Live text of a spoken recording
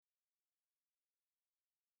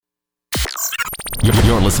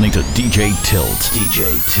You're listening to DJ Tilt.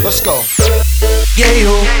 DJ Tilt. Let's go.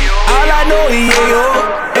 YAYO, all I know is YAYO.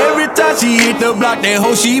 Every time she hit the block, that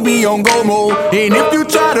hoe she be on go mode. And if you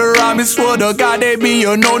try to rhyme me, swear to God, that be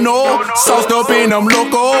a no-no. Sauced up in them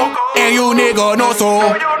loco, and you nigga know so.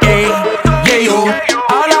 YAYO,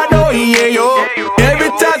 all I know is YAYO. Every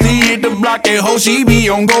time she hit the block, that hoe she be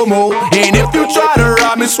on go mode. And if you try to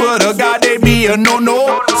rhyme me, swear to God, that be a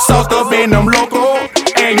no-no. Sauced up in them loco,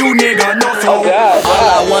 and you nigga know so. All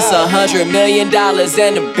I want's $100 million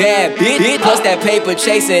and a bad bitch. Plus that paper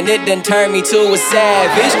chasing, it done turned me to a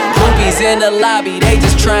savage. Groupies in the lobby, they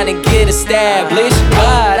just trying to get established.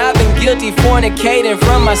 God, I've been guilty fornicating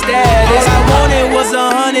from my status. All I wanted was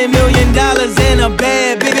 $100 million and a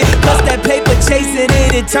bad bitch. Plus that paper chasing,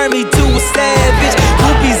 it turned me to a savage.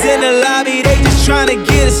 Groupies in the lobby, they just trying to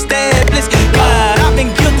get established. God, I've been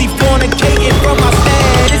guilty fornicating from my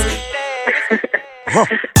status.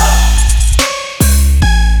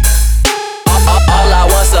 All I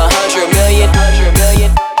want's $100 million.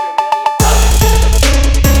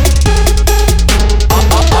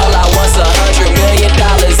 All I want's $100 million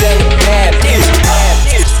and a bad bitch.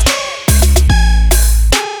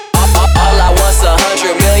 All I want's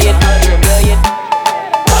 $100 million. All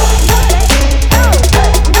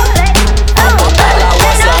I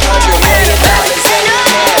want's $100 million and a bad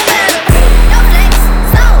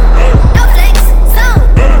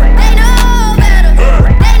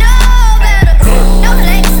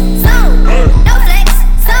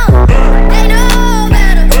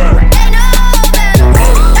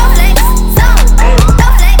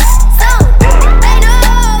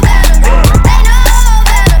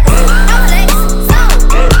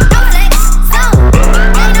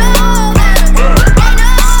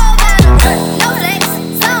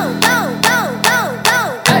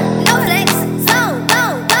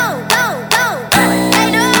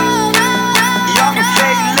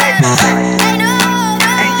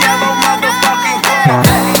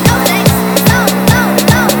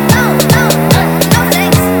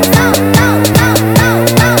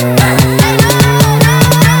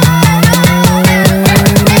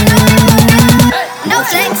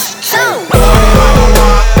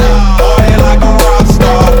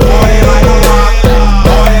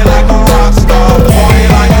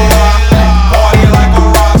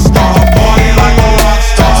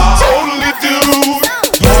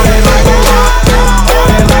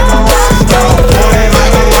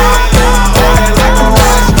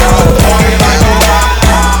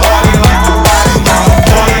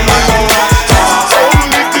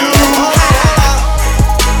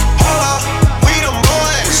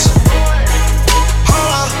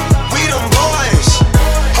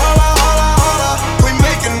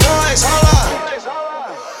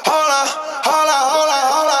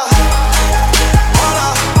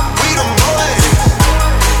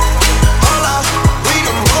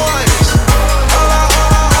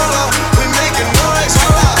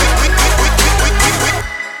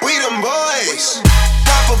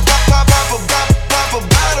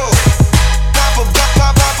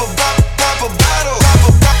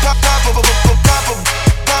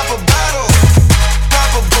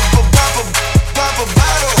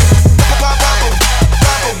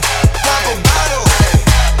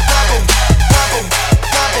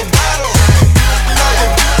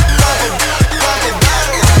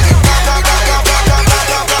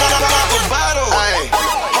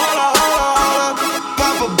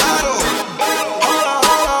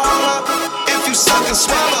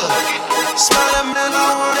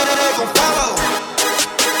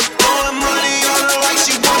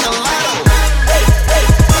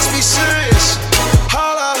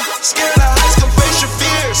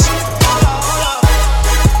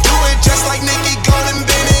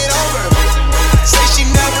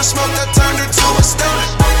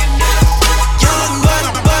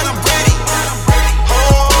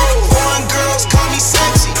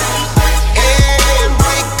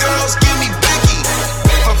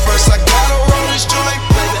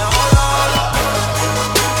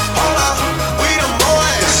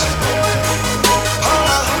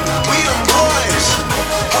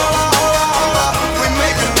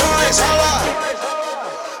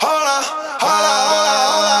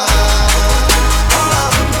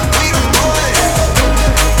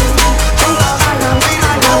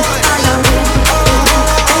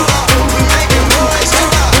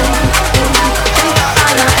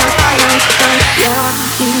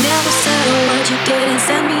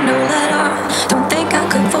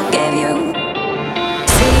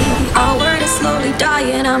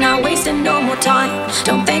wasting no more time.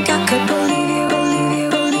 Don't think I could believe you, believe you,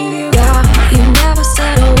 believe you. Yeah, you never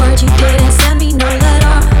said a word, you didn't send me no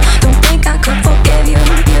letter. Don't think I could forgive you.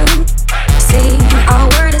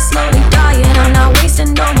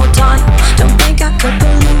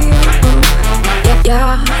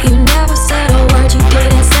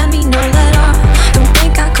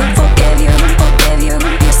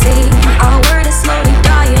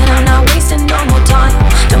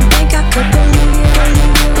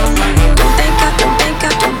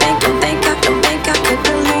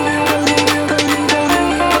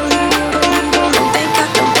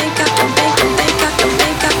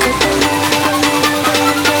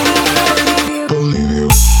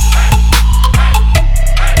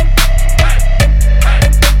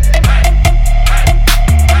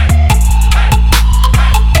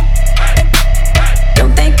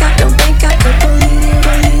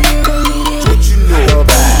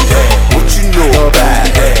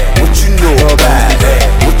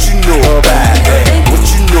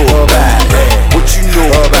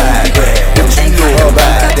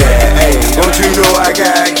 I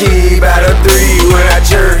got key by the 3 when I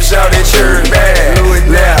church, out that church bag.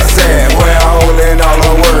 Left side where I'm holding all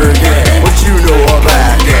the work at. What you know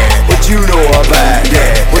about that? What you know about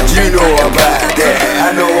that? What you know about that?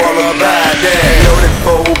 I know all about that. Loaded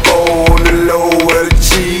 4-4 on the low where the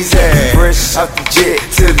cheese at. Fresh off the jet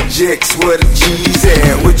to the jets where the G's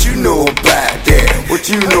at. What you know about that? What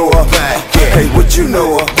you know about that? Hey, what you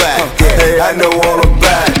know about that? Hey, I know all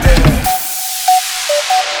about that.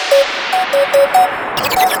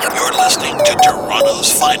 You're listening to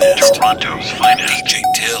Toronto's finest. DJ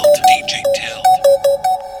Tilt. DJ Tilt.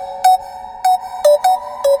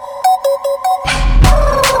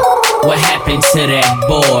 What happened to that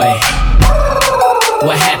boy?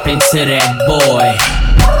 What happened to that boy?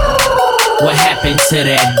 What happened to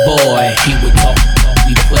that boy? He would talk,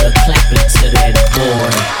 we put a clap into that boy.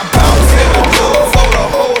 Bounce in the club, so the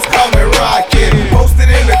hoes call me Rocket. Posted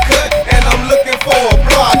in the cut, and I'm looking for a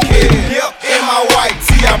blockhead. Yep, in my white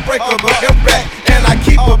tee, I break up a hip back, and I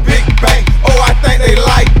keep a big bank. Oh, I think they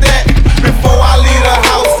like that. Before I leave the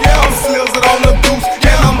house, yeah, I'm slizzing on the goose,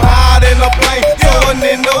 and I'm high in the plane. So a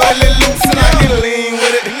nigga I let loose, and I can lean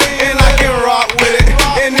with it, and I can rock with it.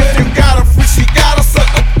 And if you got a free, she got a suck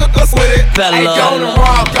us with it. Hey, Gonna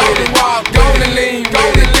rock with it, gonna lean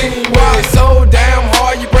with it. Why it's so damn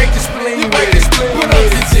hard, you break the spleen with it. Put up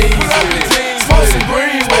the jeans with it, smoke some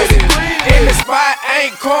green with it. In the spot,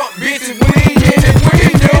 ain't caught bitches, we in it.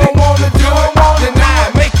 If you don't wanna do it, deny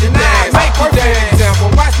it, make your dance. Perfect example,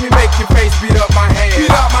 watch me make your face beat up my hand.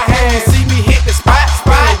 See me hit the spot,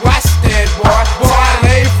 watch that boy.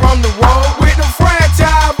 Lay from the road with the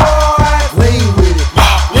franchise boys. Lean with it,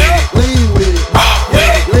 Rock with it, lean with it, rock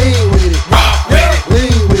with it, lean with it, rock with it,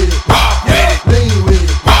 lean with it, rock with it, lean with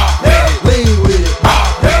it, rock with it, lean with it,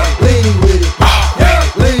 rock with it, lean with it, rock with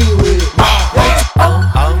it, lean with it. rock with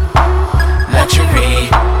it. Luxury,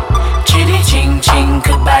 chitty ching ching,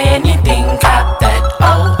 could buy anything, cop that.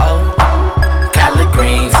 Collard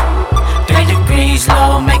greens, 3 degrees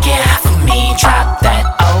low, make it hot for me, drop that.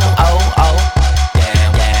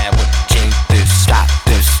 Yeah, we check this, stop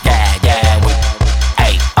this, yeah, we,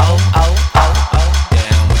 hey,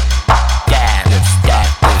 yeah, this,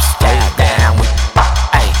 yeah, we,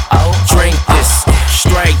 hey, drink this,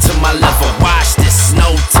 straight to my level, watch this,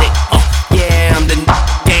 no tick, yeah, I'm the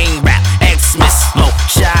gang rap, Xmas, more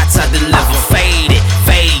shots I deliver, faded,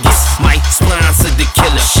 Vegas, might sponsor the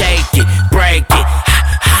killer, shake it, break it,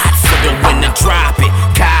 hot for the winner, drop it,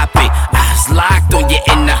 cop it, eyes locked on you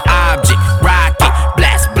in the object, rock it,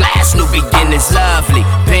 blast, new beginnings, lovely,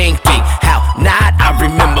 pinky, how not, I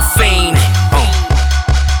remember fiending,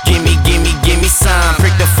 Gimme some,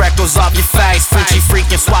 prick the freckles off your face, Frenchy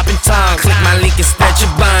freaking swapping tongue, click my link and stretch your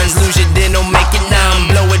buns, lose your dental, make it numb,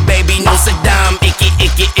 blow it baby, no Saddam, icky,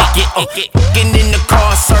 getting in the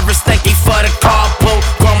car service, thank you for the carpool,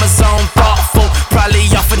 chromosome thoughtful, probably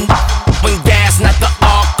off and when gas, not the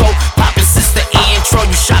arco, poppin' since the intro,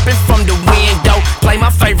 you shopping from the window, play my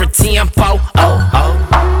favorite tempo,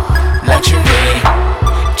 luxury,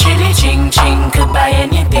 chitty ching ching, could buy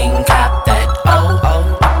anything, cop that,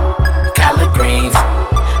 collard greens,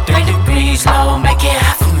 3 degrees low, make it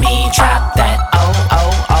hot for me, drop that,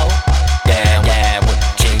 yeah, we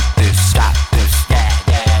check this, stop this, yeah,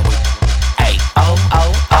 we, hey,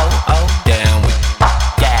 damn, we,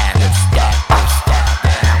 yeah, this,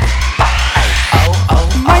 hey,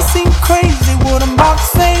 Might seem crazy what I'm about to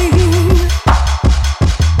say.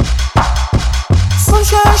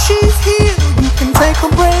 Sunshine, she's here, you can take a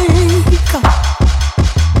break.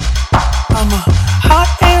 I'm a hot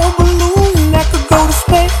air balloon that could go to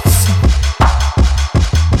space.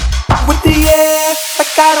 With the air,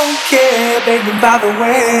 like I don't care, baby, by the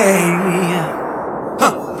way.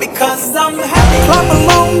 Because I'm happy. Clap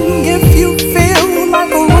along if you feel like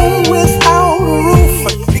a room without a roof.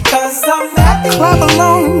 Because I'm happy. Clap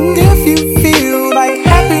along if you feel like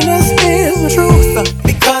happiness is the truth.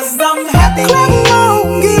 Because I'm happy. Clap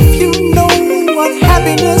along if you know what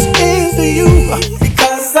happiness is to you.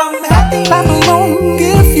 Because I'm happy. Clap along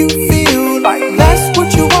if you feel like that's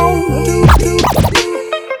what you want to do.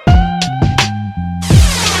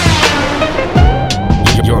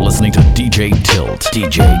 You're listening to DJ Tilt.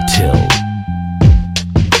 DJ Tilt.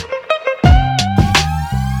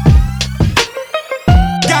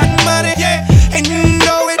 Got money, yeah, and you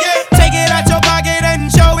know it, yeah. Take it out your pocket and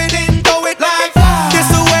show it, and throw it like this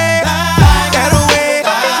away, that away,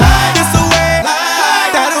 this away,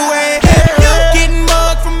 that away. Getting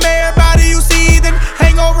mugged from everybody you see, then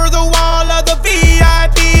hang over the wall of the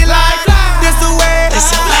VIP like this away,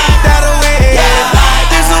 that away,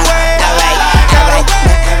 this away, that away.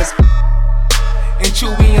 And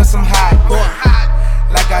chewy on some hot,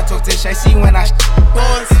 like I talk to Shicey when I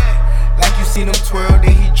boys. Like you seen him twirl,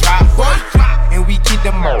 then he drop. And we keep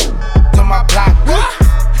them on my block.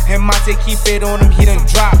 And Monte keep it on him, he done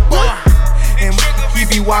drop. And he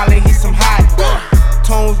be wildin', he some hot.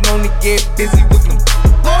 Tones known to get busy with them.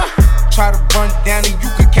 Try to run down and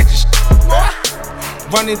you could catch a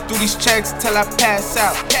running through these checks till I pass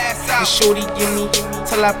out. And shorty give me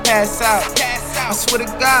till I pass out. I swear to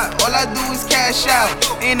God, all I do is cash out.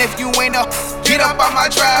 And if you ain't up, get up on my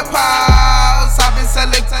trap house. I've been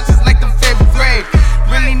selling since like the 5th grade.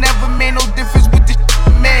 Really never made no difference with the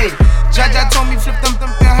made. Jaja told me flip them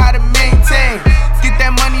how to maintain. Get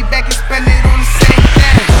that money back and spend it on the same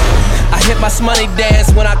thing. I hit my smoney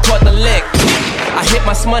dance when I caught the lick. I hit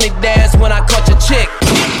my smoney dance when I caught your chick.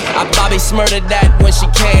 I Bobby SMURDA that when she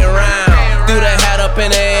came around. Threw the hat up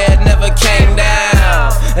in the air, never came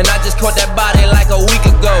down. And I just caught that body like a week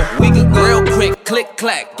ago. Real quick, click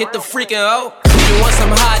clack, get the freaking hoe. You want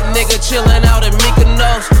some hot nigga chillin' out in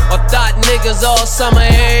Mykonos? Or thought niggas all summer,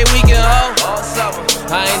 every weekend, ho?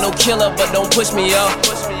 I ain't no killer, but don't push me, yo.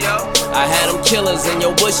 I had them killers in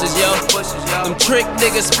your bushes, yo. Them trick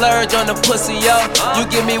niggas splurge on the pussy, yo. You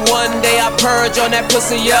give me one day, I purge on that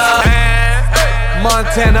pussy, yo.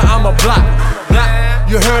 Montana, I'm a block.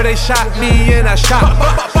 You heard they shot me in a shop.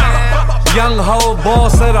 Young hoe,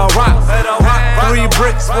 boss of the rock. 3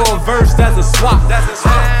 bricks for a verse, that's a swap.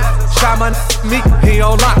 Shot my Meek, he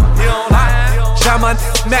on lock. Shot my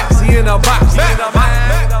Max, he in a box.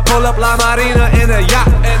 Pull up La Marina in a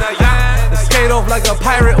yacht. Skate off like a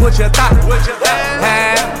pirate, what you thought?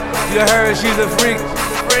 You heard she's a freak.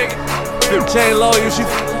 Chain low, you she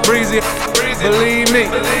breezy. Believe me,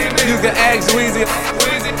 you can ask Weezy.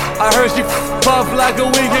 I heard she puff like a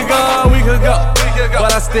week ago.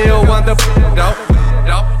 But I still want the though.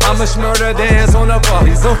 I'ma SHMURDA dance on the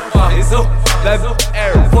party zoo. That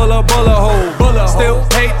air full of bullet hole. Still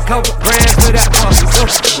pay couple grand for that party zoo.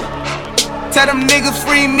 Tell them niggas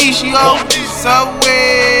free me, she ho.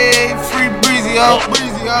 Subway, free breezy ho.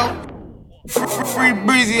 Free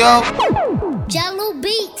breezy ho. Jello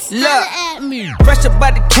Beats, look at me. Fresh up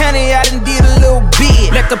out the county, I done did a little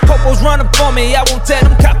bit. Let the popos run up on me, I won't tell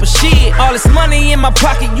them copper shit. All this money in my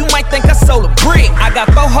pocket, you might think I sold a brick. I got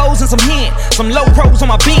 4 hoes and some hen, some low pros on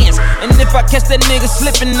my bins. And if I catch that nigga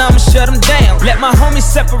slipping, I'ma shut him down. Let my homie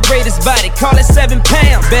separate his body, call it 7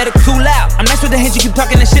 pounds. Better cool out, I'm nice with the hands, you keep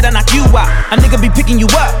talking that shit, I knock you out. A nigga be picking you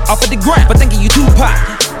up, off of the ground, but thinking you Tupac.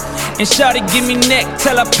 And shawty give me neck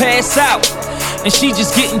till I pass out. And she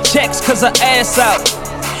just getting checks cause her ass out.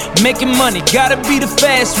 Making money, gotta be the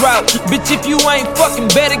fast route. Bitch, if you ain't fucking,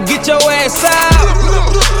 better get your ass out.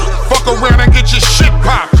 Fuck around and get your shit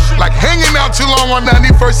popped. Like hanging out too long on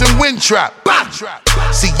 91st and Windtrap.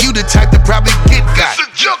 See, you the type to probably get got.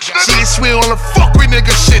 See, it's swear on the fuck with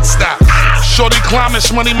nigga shit stop. Shorty climb this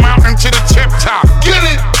money mountain to the tip top. Get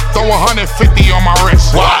it? Throw 150 on my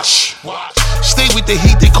wrist. Watch. Stay with the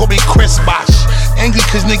heat, they call me Chris Bosh. Angry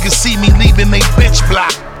cause niggas see me leaving they bitch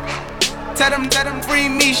block. Tell them free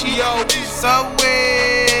me, she yo.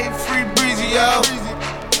 Subway, free breezy, yo.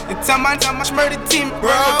 And tell my SHMURDA team,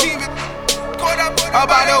 bro.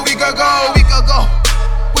 About a week ago.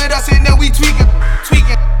 With us and then we tweaking.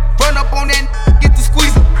 Run up on that, get the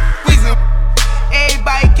squeezing.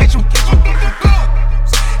 Everybody catch him.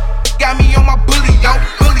 Got me on my bully, yo.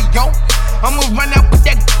 I'ma run up with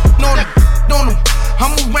that on him.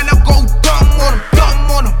 I'ma run up, go dumb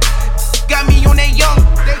on him. Got me on that young.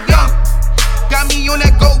 Got me on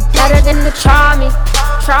that go dumb. Better than to try me.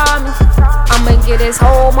 I'ma get his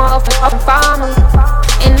whole motherfucking family.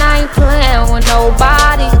 And I ain't playing with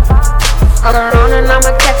nobody. Fuck around and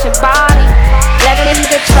I'ma catch your body. Better than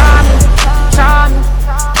to try me.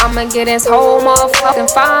 I'ma get his whole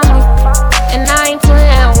motherfucking family. And I ain't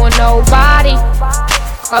playing with nobody.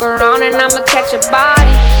 Fuck around and I'ma catch your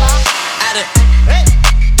body.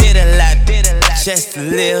 Did a lot just to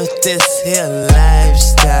live this here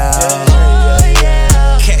lifestyle.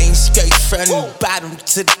 Came straight from the bottom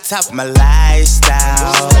to the top of my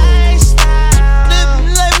lifestyle.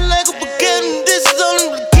 Living life like a beginning, this is only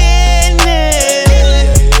the beginning.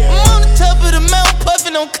 I'm on the top of the mountain,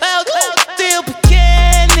 puffing on clouds, still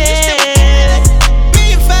beginning.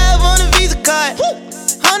 $1,500,000 on the Visa card,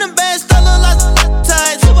 100 bands, still a lot of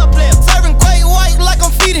ties. Serving great white like I'm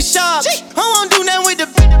feeding sharks. I won't do nothing with the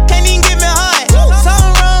can't even get me hard.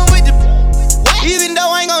 Something wrong with the even though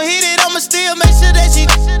I ain't gon' hit it, I'ma still make sure that she.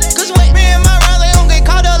 Cause me and my rounds ain't gon' get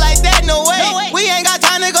caught up like that, no way. We ain't got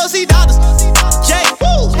time to go see doctors. Jay,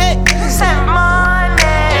 hey,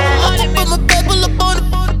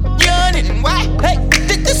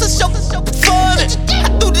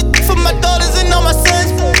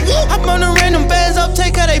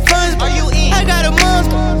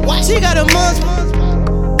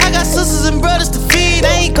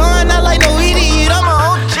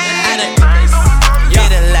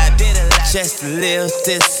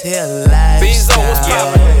 This here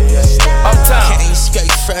lifestyle. Uptown. Came straight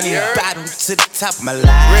from the bottom to the top of my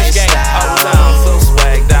lifestyle. Rich gang, uptown, so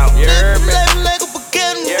swagged out. You heard me? Like a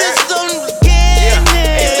beginning, this is only the beginning.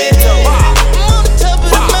 I'm on the top of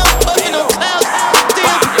the mountain, fucking on clouds.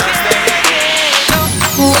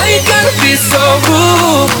 Why you gotta be so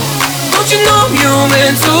rude? Don't you know I'm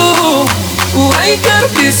human too? Why you gotta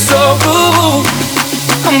be so rude?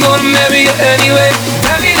 I'm gonna marry you anyway.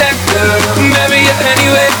 Marry that girl. Marry you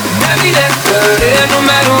anyway. Marry that girl. Yeah, no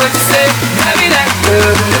matter what you say. Marry that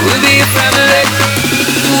girl. We'll be a family.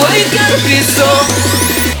 Why you gotta be so?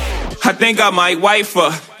 I think I might wife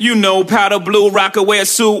her. You know, powder blue, rocker, wear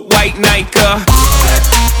suit, white Nike.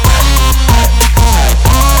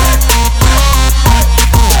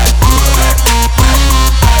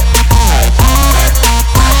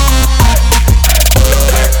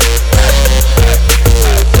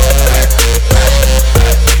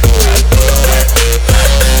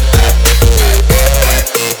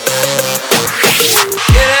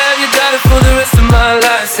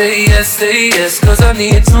 Say yes, cause I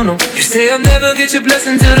need to know. You say I'll never get your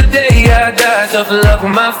blessing till the day I die. Tough love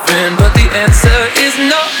with my friend, but the answer is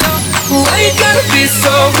no. Why you gotta be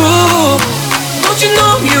so rude? Don't you know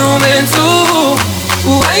I'm human too?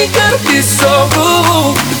 Why you gotta be so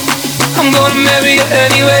rude? I'm gonna marry you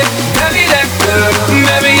anyway. Marry that girl.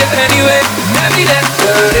 Marry you anyway. Marry that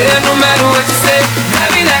girl. Yeah, no matter what you say.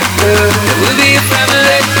 Marry that girl. We'll be a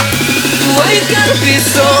family. Why you gotta be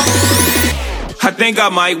so? I think I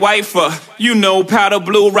might wife her. You know, powder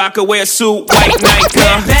blue, rocker, wear suit, white Nike.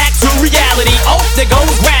 Back to reality. Oh, there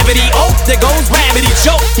goes gravity. Oh, there goes gravity.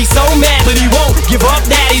 Choke. He's so mad, but he won't give up.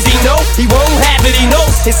 Daddies, he know he won't have it. He knows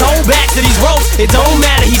his whole back to these ropes. It don't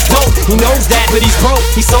matter, he's dope. He knows that, but he's broke.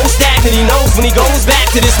 He's so stagnant. He knows when he goes back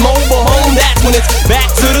to this mobile home, that's when it's back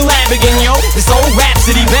to the lab again, yo. This old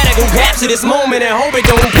rhapsody better go capture this moment and hope it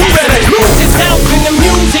don't pass. You better lose yourself in the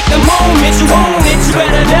music. The moment you own it, you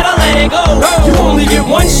better never let it go. You only get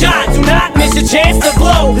one shot. Do not miss your chance to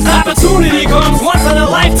blow. This opportunity comes once in a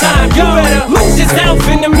lifetime. You better lose yourself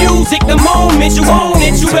in the music. The moment you own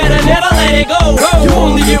it, you better never let it go. You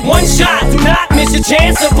only get one shot. Do not miss your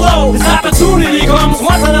chance to blow. This opportunity comes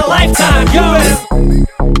once in a lifetime. You better.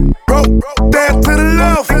 Bro, stand to the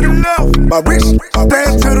left. My wrist,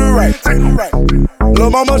 stand to the right. Lil'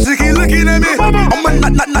 mama, she keep looking at me. I'ma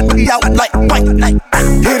knock you out like white.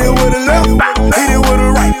 Hit it with the left, hit it with the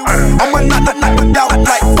right. I'ma knock you out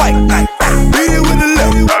like white. Hit it with the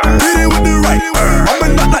left, hit it with the right. I'ma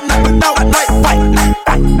knock you out like white.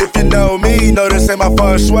 If you know me, know this ain't my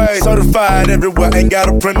first way. Certified everywhere, ain't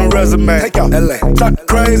gotta print a resume. Take out LA, talk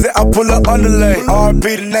crazy, I pull up underlay.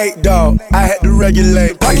 RP to Nate, dog, I had to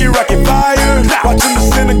regulate. Pocket rocket fire, watch him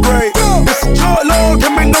disintegrate. It's a short log,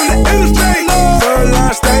 coming on the illustrate. Third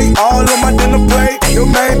line steak, all on my dinner plate. Your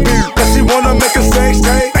main bitch, that she wanna make a sex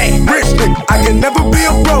tape. Rich nigga, I can never be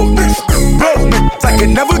a broke nigga. Broke niggas, I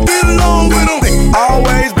can never get along with them.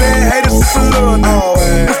 Always been haters since a little,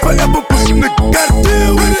 always. It's forever pushing nigga, gotta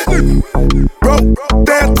deal with it. Bro,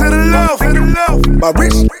 stand to the left. My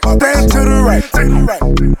wrist, stand to the right.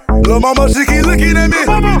 Lil' mama, she keep looking at me.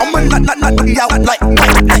 I'ma knock you out like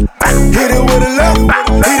white. Hit it with the left,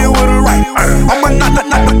 hit it with the right. I'ma knock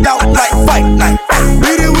you out like white.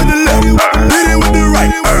 Hit it with the left, hit it with the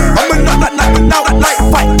right. I'ma knock you out like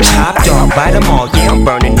white. Top dog, bite them all, yeah, I'm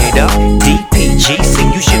burning it up.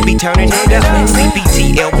 DPGC, you should be turning it up.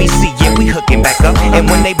 CBT, LBC, yeah, we hooking back up. And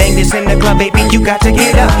when they bang this in the club, baby, you got to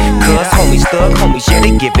get up. Cuz homies, thug homies, yeah,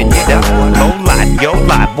 they giving it up. Low life, yo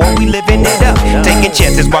life, boy, we living it up. Taking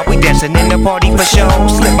chances while we dancing in the party for show.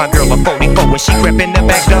 Slip my girl a 44 when she crept in the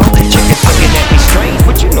back door. Chickens looking at me strange,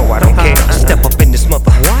 but you know I don't care. Step up in this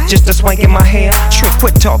mother, just a swank in my hair. Trick,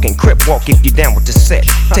 quit talking, crip walk if you down with the set.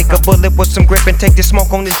 Take a bullet with some grip and take the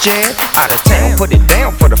smoke on this jet. Out of town, put it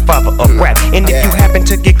down for the father of rap. And if you happen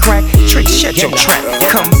to get cracked, trick, shut your trap.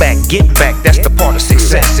 Come back, get back, that's the part of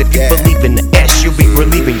success. If you believe in the S, you'll be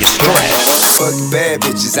relieving your stress. Fuck bad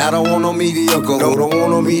bitches, I don't want no mediocre. No, don't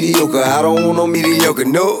want no mediocre, I don't want no mediocre.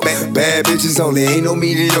 No, bad bitches only, ain't no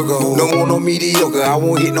mediocre. Don't want no mediocre, I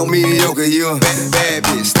won't hit no mediocre. You a bad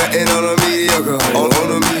bitch, stuntin' on a mediocre. On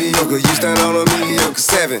a mediocre, you stunt on a mediocre.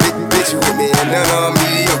 7, bitch you with me and none on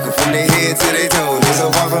mediocre. From their head to their toes, they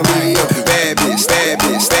so far from mediocre. Bad bitch, stab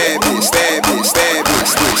bitch, stab bitch, stab bitch, stab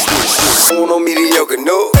bitch, bitch. Don't want no mediocre,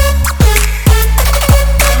 no.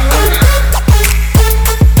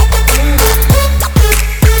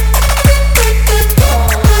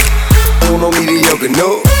 No mediocre,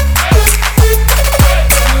 no.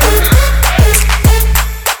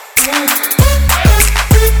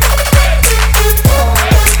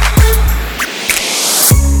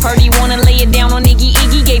 Heard he wanna lay it down on Iggy.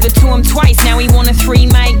 Iggy gave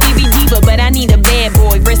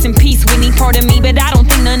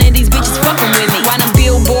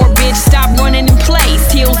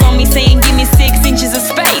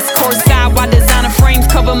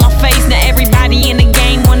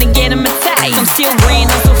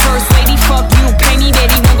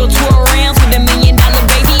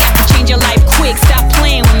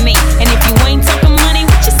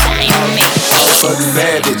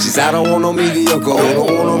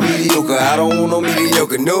don't want no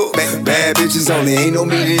mediocre, no. Bad bitches only, ain't no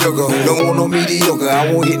mediocre. Don't want no mediocre,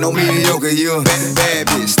 I won't hit no mediocre. You a bad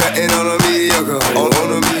bitch, stuntin' on a mediocre. On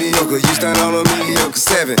a mediocre, you stunt on a mediocre.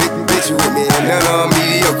 7, bitch you with me, and none of them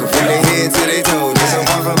mediocre. From their head to their toes, they so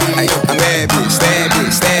far from mediocre. I'm bad bitch, stab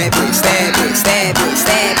bitch, stab bitch, stab bitch, stab bitch,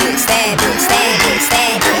 stab bitch, stab bitch, stab bitch,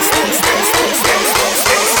 stab bitch, stab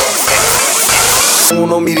bitch. Don't want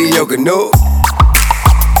no mediocre, no.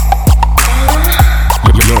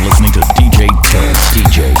 You're listening to DJ Till,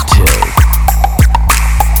 DJ Till.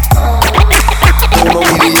 Don't want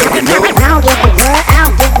no mediocre, no. I don't give a what, I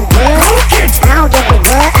don't give a what. I don't give a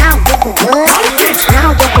what, I don't give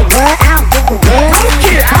a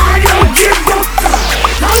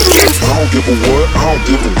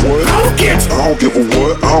what. I don't give a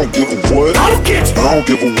what, I don't give a what. I don't give a what, I don't give a what. I don't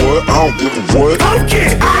give a what, I don't give a what. I don't give a what, I don't give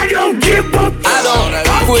a what. I don't give a what. I don't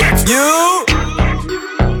with you.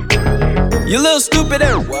 You little stupid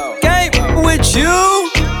and game with you.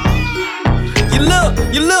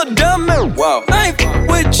 You little dumb and I ain't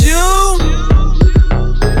with you.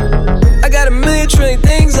 I got a million trillion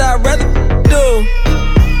things I'd rather do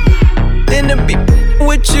than to be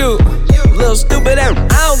with you. Little stupid and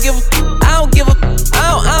I don't give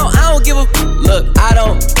a look, I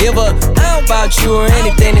don't give a about you or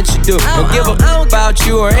anything that you do. Don't give a about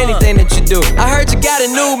you or anything that you do. I heard you got a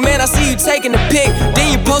new man, I see you taking the pic.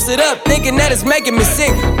 Then you post it up thinking that it's making me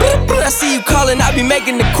sick. I see you calling, I be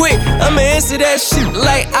making it quick. I'ma answer that shit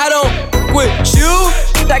like I don't with you.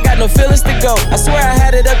 I got no feelings to go. I swear I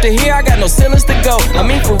had it up to here, I got no ceilings to go. I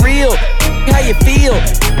mean for real, how you feel?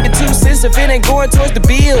 Your 2 cents if it ain't going towards the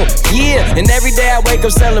bill. Yeah, and every day I wake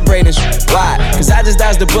up celebrating. Why? Cause I just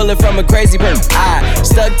dodged a bullet from a crazy person. I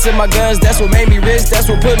stuck to my guns, that's what made me rich. That's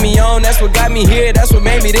what put me on, that's what got me here. That's what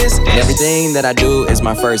made me this. And everything that I do is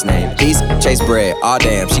my first name. Peace, chase bread, aw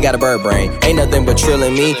damn, she got a bird brain. Ain't nothing but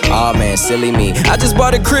trilling me, aw man, silly me. I just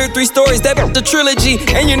bought a crib, 3 stories, that the trilogy.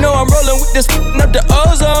 And you know I'm rolling with this up the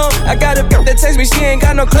ozone. I got a that text me, she ain't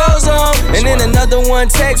got no clothes on. And then another one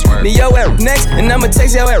text me, yo next. And I'ma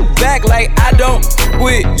text your back like I don't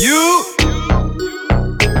with you.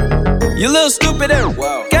 You little stupid and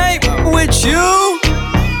game with you.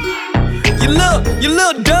 You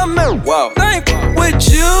little dumb and game with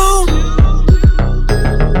you.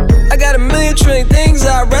 I got a million trillion things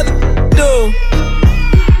I'd rather do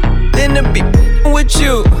than to be with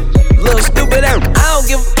you. Little stupid and I don't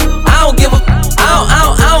give a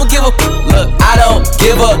look, I don't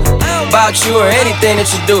give a about you or anything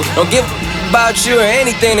that you do. Don't give about you or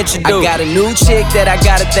anything that you do. I got a new chick that I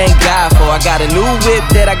gotta thank God for. I got a new whip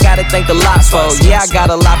that I gotta thank the lot for. Yeah, I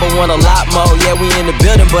got a lot but want a lot more. Yeah, we in the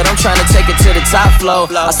building but I'm trying to take it to the top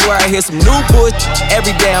floor. I swear I hear some new bullshit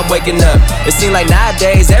every day I'm waking up. It seems like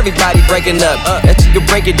nowadays everybody breaking up. That you can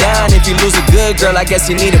break it down if you lose a good girl. I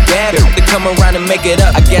guess you need a bad bitch to come around and make it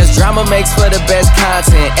up. I guess drama makes for the best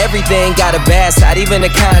content. Everything got a bad side, even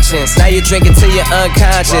the conscience. Now you're drinking till you're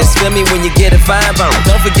unconscious. Feel me when you get a fine bone.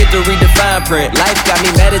 Don't forget to read the fine print. Life got me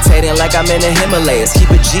meditating like I'm in the Himalayas. Keep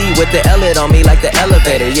a G with the L on me like the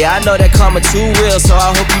elevator. Yeah, I know that karma too real, so I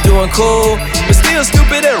hope you doing cool. But still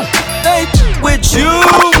stupid ain't with you.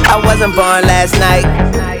 I wasn't born last night.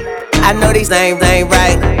 I know these names ain't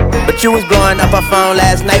right. But you was blowing up her phone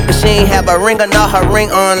last night, but she ain't have a ring or not her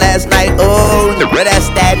ring on last night. Oh, that's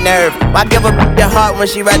that nerve. Why give a the heart when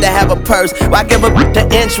she rather have a purse? Why give a the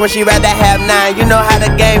inch when she rather have 9? You know how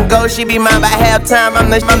the game goes, she be mine by halftime. I'm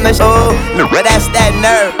the oh, that's that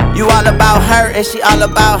nerve. You all about her and she all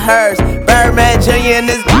about hers. Birdman Jr. and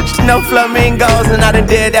this no flamingos, and I done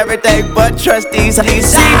did everything but trust these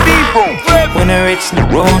people. When a rich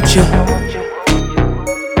nigga want you,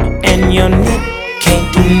 and your nigga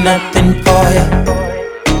can't do nothing for you.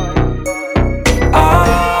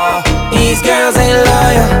 Oh, these girls ain't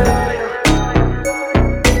loyal.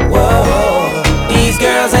 Whoa, these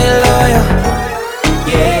girls ain't loyal.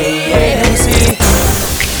 Yeah, see,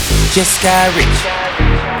 just got rich.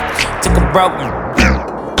 Took a broke,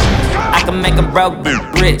 I can make a broke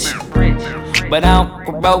rich, but I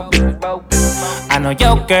don't broke. I know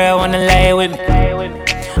your girl wanna lay with me.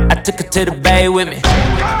 I took her to the bay with me.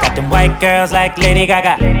 Got them white girls like Lady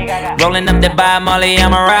Gaga, rolling up that by Molly,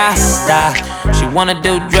 I'm a rockstar. She wanna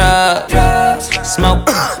do drugs, smoke,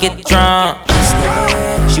 get drunk.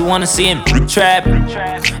 She wanna see him trap,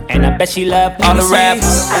 and I bet she love all the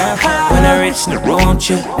rappers. When a rich nigga want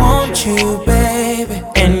you, baby,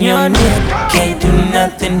 and your nigga can't do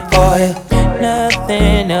nothing for you,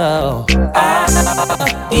 nothing, no.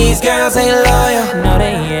 These girls ain't loyal, no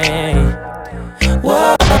they ain't.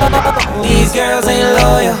 Whoa, these girls ain't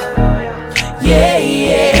loyal. Yeah,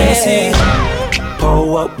 yeah. See,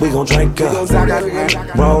 Pull up, we gon' drink up.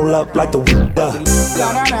 Roll up like the Busta.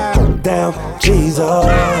 Down, Jesus.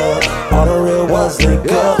 All the real ones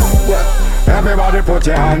link up. Everybody put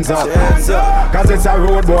your hands up, cause it's a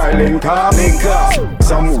road boy link up.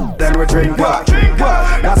 Some then we drink up.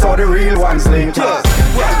 That's how the real ones link up.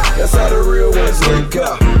 That's how the real ones link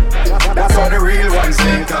up. That's how the real ones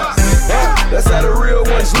link up. That's how the real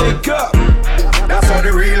ones link up. That's how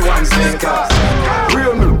the real ones link up.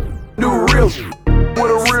 Real do real what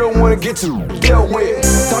a real one get to dealt with.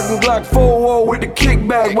 Talking Glock 4-0 with the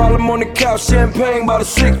kickback while I'm on the couch, champagne by the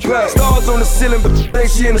 6-pack. Stars on the ceiling, but think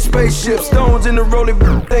she in a spaceship. Stones in the rolling,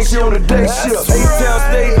 but think she on a day shift. A-Town,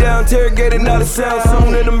 stay down, interrogated, not a sound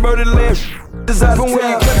soon in them birdie land. Is out of town. When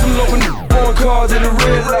you catch them open foreign cars in the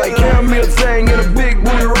red light, caramel tang in a big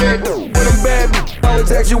booty red. When them bad bitches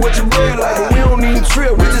always ask you what you bread like, but we don't even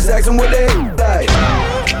trip, we just ask them what they like.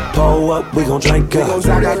 Pull up, we gon' drink up.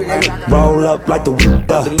 Roll up like the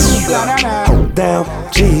Busta. Hold down,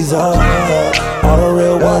 Jesus. All the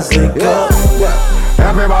real ones link up.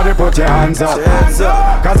 Everybody put your hands up,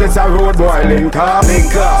 cause it's a road boy link up.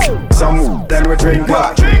 Some then we drink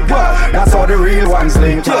up. That's how the real ones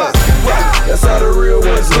link up. That's how the real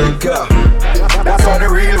ones link up. That's how the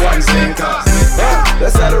real ones link up.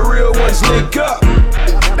 That's how the real ones link up.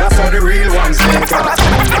 That's how the real ones link up.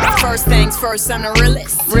 First things first, I'm the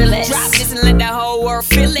realest. Drop this and let the whole world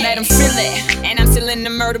feel it. Let them feel it. And I'm still in the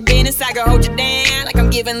murder business. I can hold you down like I'm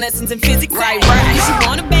giving lessons in physics. Right. You should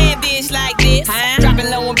want a bad bitch like this. Drop it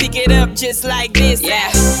low and pick it up just like this. Yeah.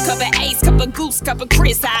 Cup of Ace, cup of Goose, cup of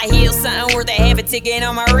Chris. I heal something worth a half a ticket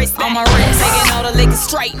on my wrist. Taking all the liquor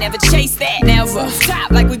straight, never chase that. Never top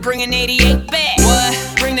like we bringing 88 back. What?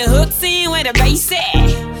 Bring the hooks in where the bass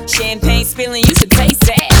at. Champagne spilling, you should taste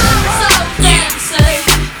that.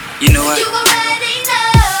 You know what?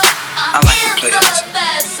 I like to play this.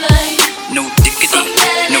 No diggity,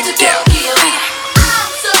 no doubt.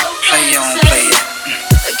 Play on, play it.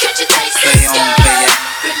 Play on, play it.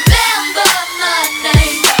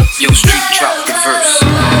 Yo, street drop the verse.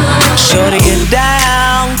 Shorty get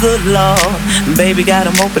down, good lord. Baby got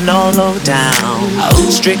 'em open all over town.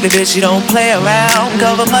 Strictly bitch, you don't play around.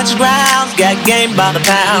 Cover much ground, got game by the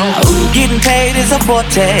pound. Getting paid is a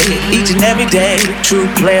forte, each and every day. True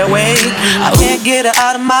play away. I can't get her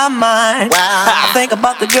out of my mind. I think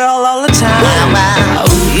about the girl all the time.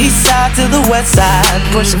 East side to the west side,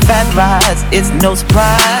 pushing fat rides, it's no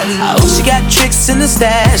surprise. She got tricks in the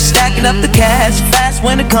stash, stacking up the cash fast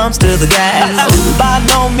when it comes to the gas. By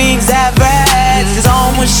no means average, it's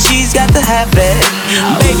on when she's got to have it.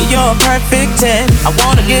 Baby, you're a perfect 10. I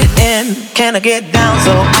wanna get in, can I get down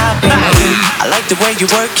so I can? I like the way you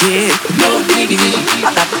work it, no diggity.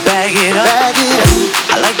 I got to bag it up.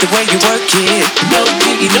 I like the way you work it, no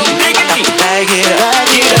diggity. I got to bag it up. I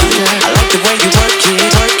like the way you work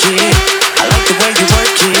it, work it. I like the way you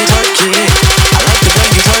work it, work it. I like the way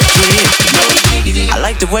you work it, no diggity. I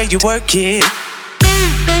like the way you work it.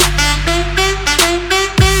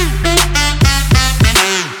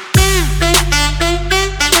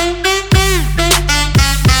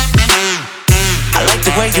 I like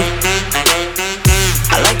the way you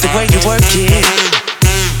work it.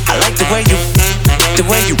 I like the way you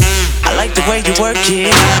I like the way you work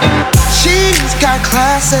it. She's got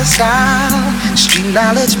class and style, street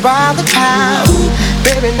knowledge by the pound.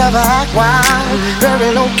 Baby never act wild,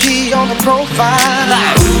 very low key on the profile.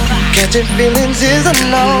 Catching feelings is a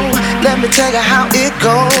no, let me tell you how it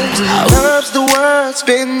goes. Curves the word,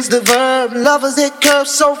 spins the verb, lovers it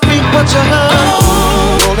curves so frequent you heard.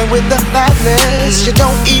 Rolling with the fatness, you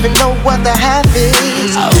don't even know what the half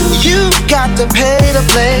is. You got to pay to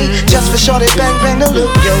play, just for shorty bang bang to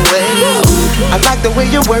look your way. I like the way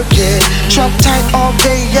you work it, trap tight all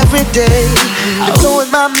day, every day. You're blowing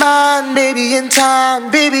my mind, maybe in time,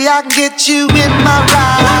 baby I can get you in my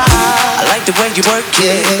ride. I like the way you work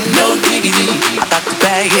it, no diggity. I got to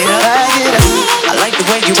bag it up. I like the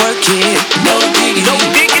way you work it, no diggity. I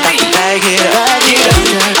got to bag it up. I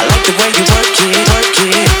like the way you work it, work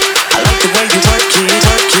it. I like the way you work it,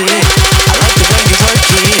 work it. I like the way you work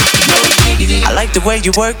it, no diggity. I like the way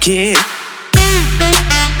you work it.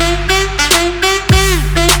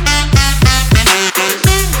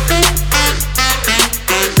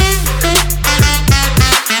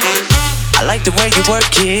 I like the way you work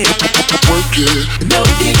it. Work it. No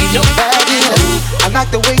diggity, no bag it. I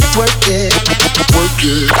like the way you work it. Work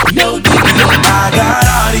it. No diggity. I got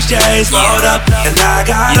all these chains rolled up, and I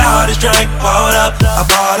got all this drink rolled up. I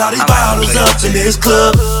bought all these bottles up in this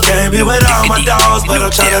club. Came here with all my dogs, but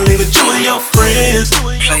I'm tryna leave it you and your friends.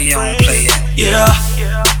 Play on, play it. Yeah.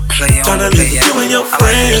 Play on, tryna play leave it. it you and your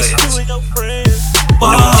friends.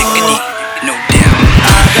 No diggity, no doubt.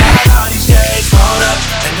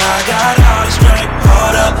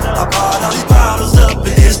 I bought all these bottles up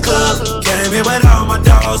in this club. Came here with all my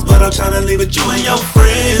dogs, but I'm tryna leave with you and your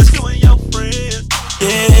friends.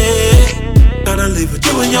 Yeah, tryna leave with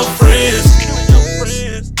you and your friends.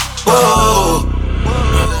 Whoa,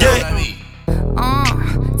 yeah.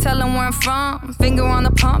 Tell them where I'm from. Finger on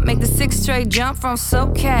the pump, make the 6 straight jump from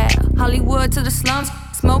SoCal, Hollywood to the slums.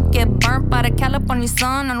 Smoke get burnt by the California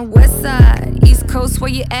sun on the west side. East Coast,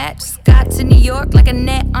 where you at? Just got to New York like a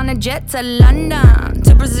net on a jet to London.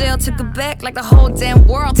 To Brazil, to Quebec, like the whole damn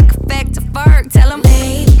world took effect to FERC. Tell them,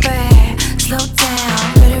 lay back, slow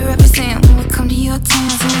down. Better represent when we come to your town.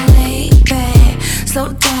 So lay back,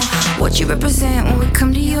 slow down. What you represent when we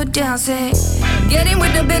come to your town? Say, get in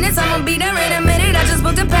with the business, I'ma be there in a minute. I just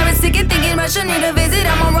booked a Paris ticket, thinking Russia need a visit.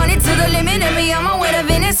 I'ma run it to the limit, and me on my way to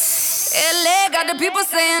Venice. LA got the people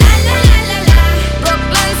saying la la la la la.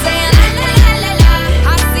 Brooklyn saying la la la la la.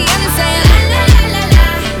 Hacienda saying la la la la la.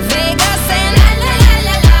 Vegas saying la la la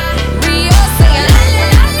la la. Rio saying la la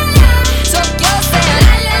la la la. Tokyo saying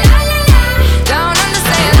la la la la la. Down under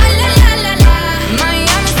saying la la la la la.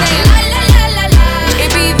 Miami saying la la la la la.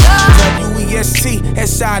 Ibiza.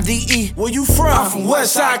 WEST-SIDE. Where you from? I'm from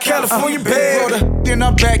Westside, California, babe. In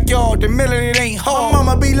our backyard, the million it ain't hard.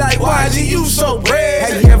 Mama be like, why is you so red?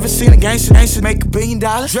 Have you ever seen a gangster make $1 billion?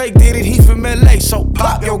 Drake did it, he from LA, so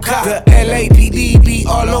pop your cop. The LAPD be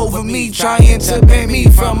all over me, trying to ban me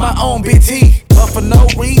from my own BT. But for no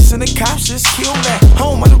reason, the cops just kill that.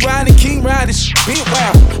 Home on the riding, king riding, bit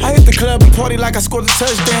wild. I hit the club and party like I scored a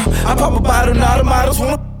touchdown. I pop a bottle, now the models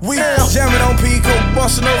wanna wheel. Jamming on Pico,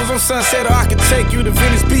 bustin' overs on Sunset. Or I could take you to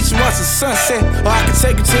Venice Beach and watch the sunset. Or I could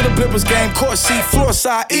take you to the Blippers game, court seat, floor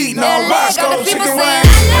side, eating all Roscoe chicken wings.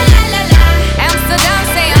 Amsterdam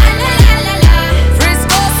saying la la la la la.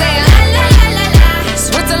 Frisco saying la la la la la.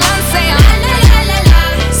 Switzerland saying la la la la la.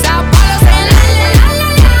 Sao Paulo saying la la la la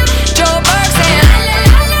la. Joburg saying la la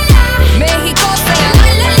la la la. Mexico saying la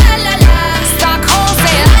la la la la. Stockholm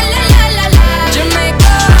saying la la la la la.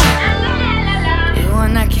 Jamaica, you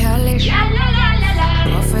wanna Cali?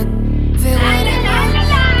 Buffet, feel whatever.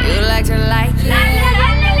 You like to like it.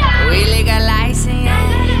 We legalize it.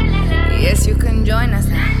 Yes, you can join us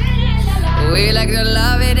now. We like to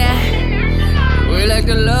love it, we like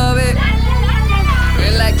to love it. We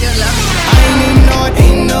like to love it. I ain't even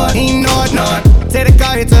know it. Take the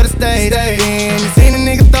car here to the stage. And you seen a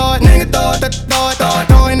nigga thought,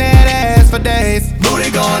 throwing that ass for days.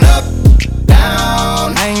 Booty going up,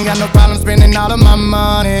 down. I ain't got no problem spending all of my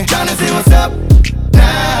money. Tryna see what's up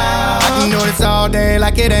now. I can do this all day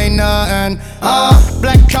like it ain't nothing.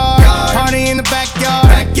 Black car, party in the backyard.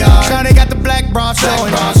 Shawty got the black bra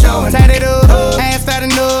showing. Tatted up, ass fat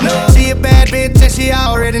enough. She a bad bitch and she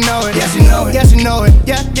already know it. Yeah, she know it. Yeah, she know it.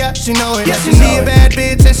 Yeah, she know it. She a bad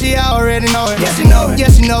bitch and she already know it. Yeah, she know it. Yeah,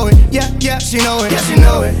 she know it. Yeah, she know it. Yeah, she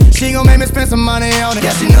know it. She gon' make me spend some money on it.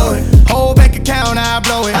 Yeah, she know it. Whole bank account, I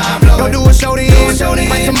blow it. Go do a show to end.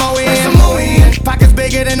 Bring some more in. Pockets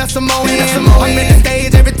bigger than a Samoan. I'm in the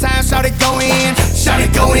stage every time. Shout it go in. Shout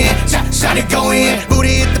it go in. Shout it go in. Booty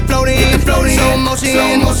hit the floating. Slow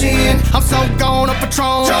motion. I'm so gone up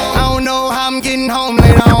Patron. I don't know how I'm getting home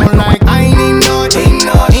later on. Like I ain't even know it. Take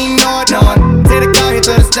the car here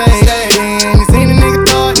to the stage. And you seen a nigga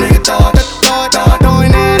thought,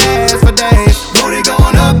 throwing that ass for days. Booty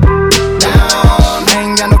going up, down. I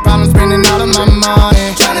ain't got no problem spending all of my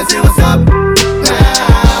money. Tryna see what's up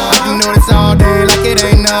now. I can do this all day like it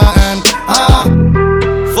ain't nothing.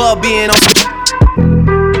 Fuck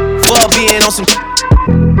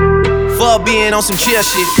being on some chill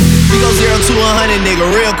shit. We go 0 to 100, nigga,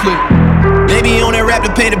 real quick. They be on that rap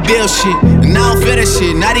to pay the bill shit. And I don't feel that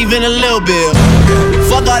shit, not even a little bit.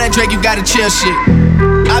 Fuck all that Drake, you gotta chill shit.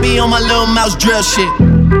 I be on my little mouse drill shit.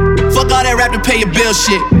 Fuck all that rap to pay your bill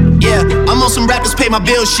shit. Yeah, I'm on some rappers pay my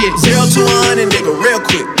bill shit. 0 to 100, nigga, real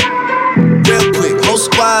quick. Real quick, whole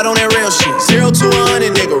squad on that real shit. 0 to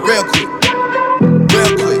 100, nigga, real quick.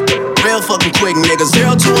 Real quick, real fucking quick, nigga.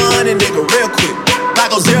 0 to 100, nigga, real quick. I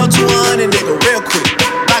go 0 to 100, nigga, real quick.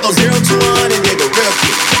 I go 0 to 100, nigga, real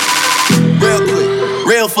quick. Real quick,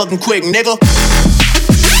 real fucking quick, nigga.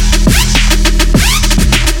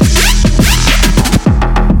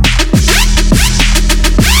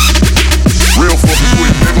 Real fucking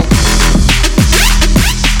quick, nigga.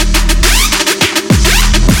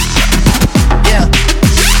 Yeah.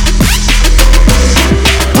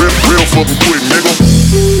 Real fucking quick, nigga.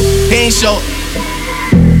 He ain't show.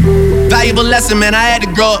 Valuable lesson, man, I had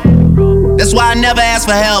to grow up. That's why I never ask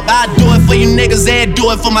for help. I do it for you niggas and do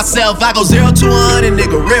it for myself. I go 0 to 100,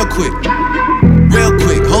 nigga, real quick. Real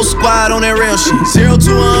quick, whole squad on that real shit. 0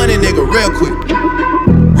 to 100, nigga, real quick.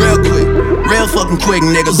 Real quick, real fucking quick,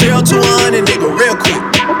 nigga. 0 to 100, nigga, real quick.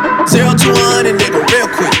 to 100, nigga, real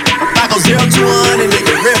quick. I go 0 to 100,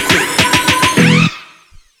 nigga, real quick.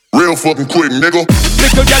 Real fucking quick, nigga.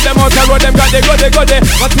 Little girl them out the road, them got they go.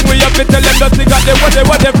 What thing we have to tell them, just they got they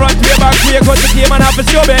what they front way back way, cause they came and have to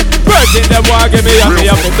show me. Virgin them want give me up, me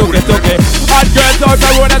took it. Hot girls out the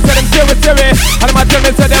road and say them serious. And them a tell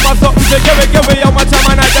me say them a something to give me. How much a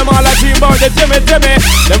man at them all a dream about the Jimmy.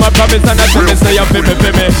 Them a promise and a tell me say you feel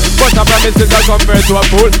me. But a promises are compared to a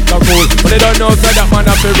fool, so cool. But they don't know say that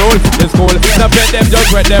man a fi roll. It's cool. Now play them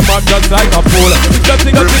just wet them up just like a fool. Just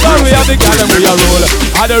think we have the gal and we a roll.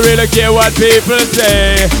 I don't really care what people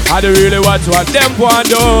say. I don't really watch what them want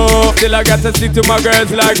do. Still I got to stick to my girls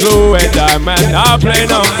like glue. And diamond, I play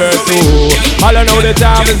number 2. All I know the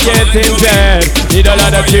time is getting dead. Need a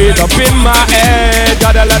lot of trees up in my head.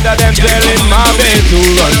 Got a lot of them telling my bed to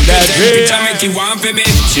run that dream.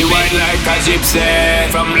 She white like a gypsy.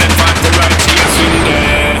 From left hand to right she a swing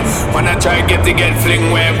there. Wanna try get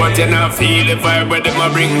fling way, but you not feel the vibe where them a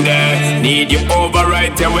bring there. Need you over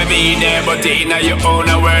right here with me there, but in your own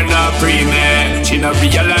we're not pre-made. She not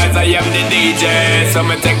realize I am the DJ, so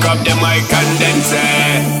me take up the mic and then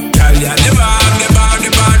say, girl, ya the bomb, the bomb,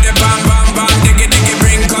 diggy,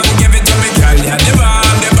 bring, come give it to me. Girl, ya the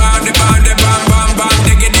bomb, the bomb,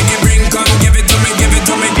 diggy, bring, come give it to me,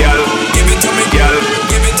 girl. Give it to me, girl.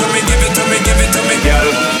 Give it to me, girl.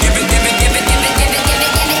 Give it.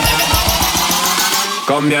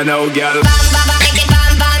 Come here now, girl.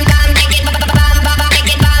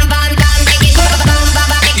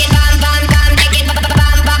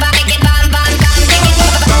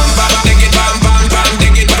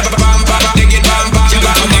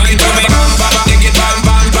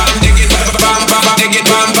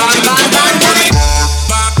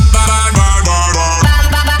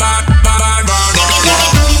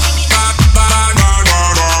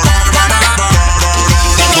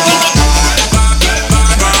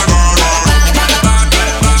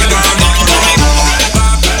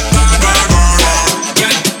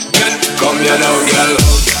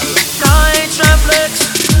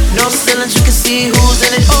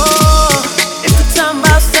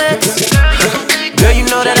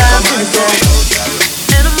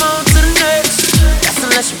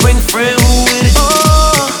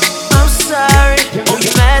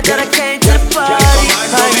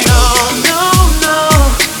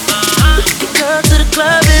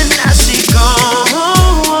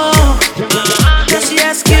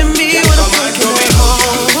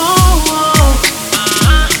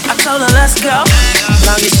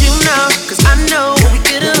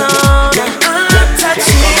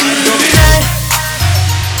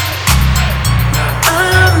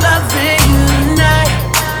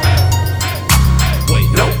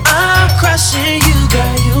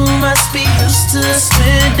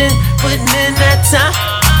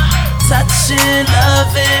 Touching,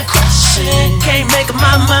 loving, crushing, can't make a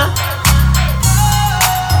mama.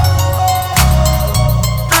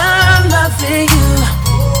 I'm loving you.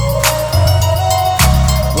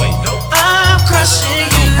 Wait, no. I'm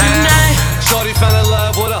crushing you tonight. Shorty fell in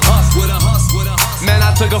love with a hustle. Man,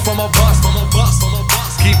 I took her from a bus.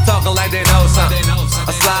 Keep talking like they know something.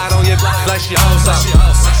 I slide on your block like she owns something.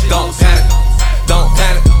 Don't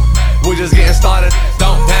panic. We're just getting started.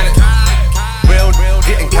 Don't panic. Real,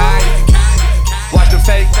 getting kind. Watch the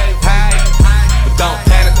fake, hide. But don't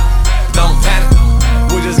panic.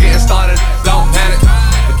 We're just getting started. Don't panic.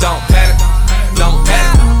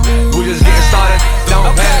 We're just getting started.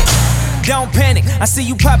 Don't panic. Don't panic, I see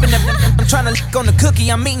you popping up. I'm trying to lick on the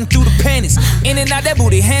cookie, I'm eating through the panties. In and out that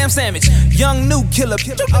booty, ham sandwich. Young new killer,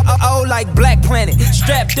 oh like Black Planet.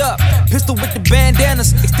 Strapped up, pistol with the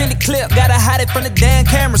bandanas. Extended clip, gotta hide it from the damn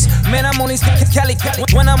cameras. Man, I'm on these Cali.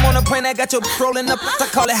 When I'm on a plane, I got your rolling up. I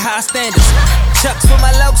call it high standards. Chucks with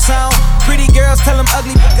my low song. Pretty girls tell them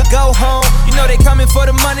ugly, go home. You know they coming for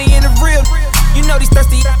the money and the real. You know these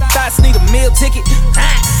thirsty thoughts need a meal ticket.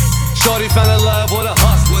 Shorty fell in love with a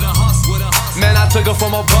hustle. Man, I took her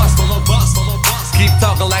from a bus. Keep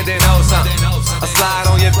talking like they know something. I slide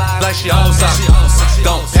on your like she owns something.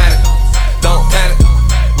 Don't panic.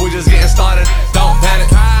 We're just getting started. Don't panic.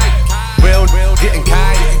 Real, getting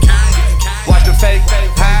kind. Watch the fake,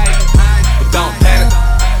 hide. But don't panic.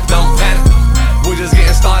 We're just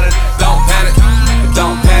getting started. Don't panic.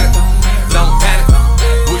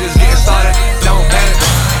 We're just getting started. Don't panic.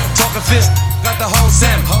 Talking fist. Got the whole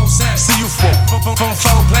Sam. See you from 4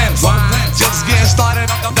 planets. Just getting started,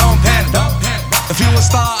 don't panic. If you a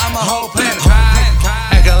star, I'm a whole planet.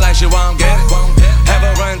 Acting like she won't get it. Have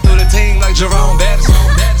her run through the team like Jerome Bettis.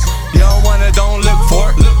 You don't want it, don't look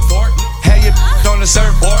for it. Have your on the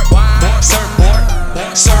surfboard.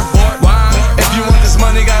 If you want this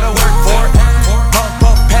money, gotta work for it.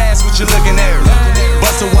 Puff, pass what you looking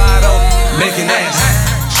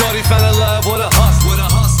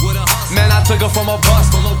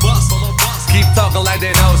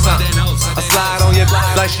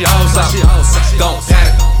like she owes something. Don't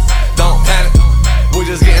panic, don't panic. We're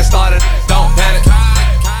just getting started, don't panic.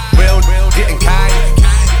 Real getting kind.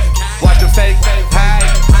 Watch the fake hide,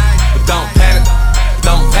 but don't panic,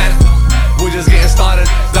 don't panic. We're just getting started,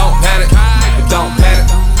 don't panic, don't panic,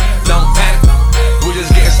 don't panic. We're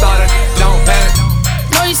just getting started, don't panic.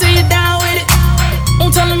 Know you say you're down with it.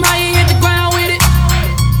 Won't tell them how you hit the ground with it.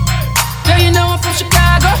 Girl, you know I'm from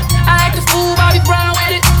Chicago. I act a fool, Bobby Brown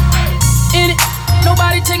with it. In it,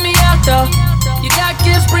 nobody take me out though. You got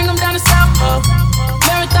gifts, bring them down to South Pole.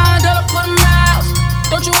 Marathon, dollar, put them out.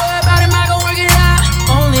 Don't you worry about it, I gon' work it out.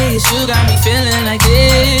 Only you got me feeling like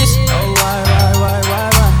this. Oh, why?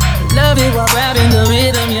 Love it while rapping the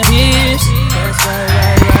rhythm, your hips. That's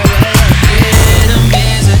right. Rhythm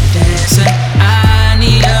is a dancer. I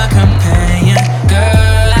need a companion.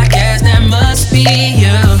 Girl, I guess that must be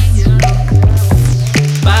you.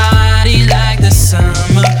 Body like the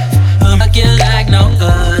summer, looking like no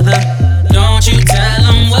other. Don't you tell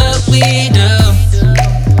them what we do.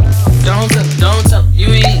 Don't tell them, you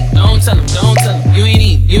ain't eat. Don't tell them, you ain't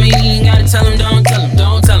eat. You ain't even gotta tell them, don't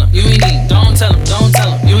tell them, you ain't eat. Don't tell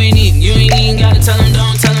them, you ain't eat. You ain't even gotta tell them,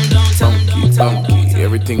 don't tell them. Funky,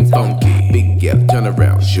 everything funky. Big gap, turn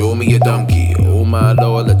around, show me a donkey. Oh my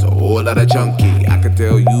lord, that's a whole lot of junkie. I can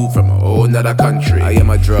tell you from a whole nother country. I am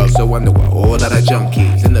a drug, so I know a whole lot of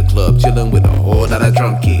junkies. In the club, chillin' with a whole lot of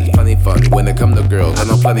drunkies. Funny fun when it come to girls, I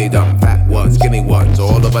know plenty dumb. Fat ones, skinny ones,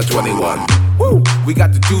 all over 21. Woo! We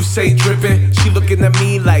got the Douce drippin'. She looking at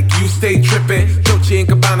me like you stay trippin'. Dolce &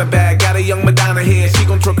 Gabbana bag, got a young Madonna here. She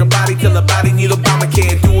gon' twerk her body till her body need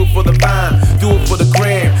Obamacare. Do it for the vine, do it for the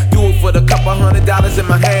gram, do it for the couple $100 in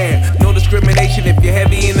my hand. No discrimination if you're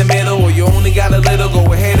heavy in the middle or you only got a little.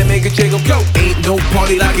 Go ahead and make a jiggle, go. Ain't no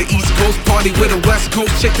party like an East Coast party with a West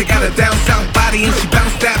Coast chick that got a down south body and she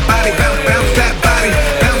bounce that body, bounce that body,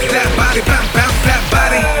 bounce that body, bounce that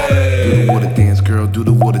body. Do the water dance, girl, do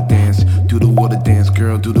the water dance. Do the water dance,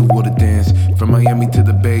 girl, do the water dance. From Miami to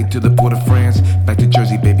the Bay to the Port of France, back to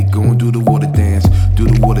Jersey, baby, go and do the water dance. Do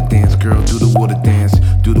the water dance, girl, do the water dance.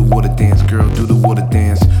 Do the water dance, girl, do the water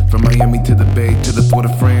dance. From Miami to the Bay to the Port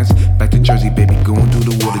of France, back to Jersey, baby, go and do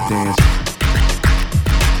the water dance.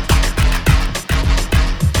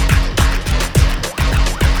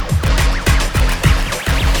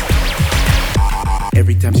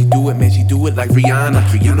 Every time she do it, man, she do it like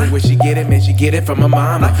Rihanna. You know where she get it, man, she get it from her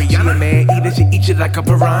mama. She a man eater, she eat it like a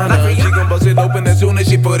piranha. She gon' bust it open as soon as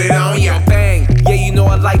she put it on ya. Bang, yeah, you know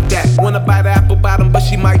I like that. Wanna bite the apple bottom, but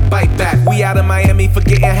she might bite back. We out of Miami,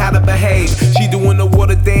 forgetting how to behave. She doing the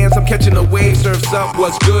water dance, I'm catching the wave. Surfs up,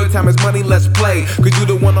 what's good? Time is money, let's play. Cause you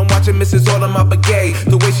the one I'm watching, Mrs. All of my brigade.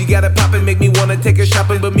 The way she got it poppin' make me wanna take her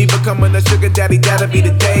shopping. But me becoming a sugar daddy, that'll be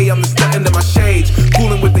the day. I'm just stunting to my shades,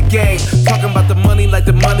 coolin' with the gang. Talking about the money like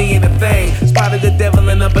the money ain't a thing. Spotted the devil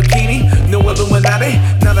in a bikini, no Illuminati,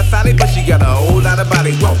 not a thotty, but she got a whole lot of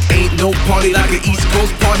body. Whoa, ain't no party like an East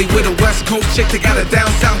Coast party with a West Coast chick that got a down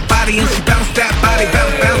south body and she bounce that body,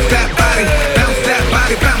 bounce that body, bounce that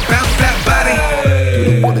body, bounce that body. Do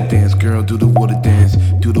the water dance, girl, do the water dance.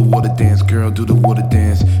 Do the water dance, girl, do the water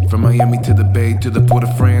dance. From Miami to the Bay to the Port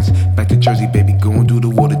of France, back to Jersey, baby, go and do the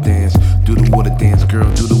water dance. Do the water dance, girl,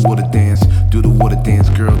 do the water dance. Do the water dance,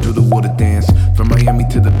 girl, do the water dance. From Miami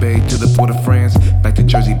to the Bay to the Port of France, back to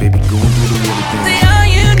Jersey, baby, go and do the water dance. See, all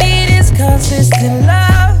you need is consistent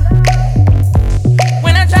love.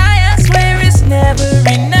 When I try, I swear it's never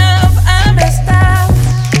enough. I'm messed up.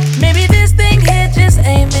 Maybe this thing here just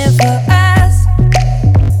ain't meant for us.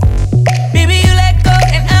 Baby, you let go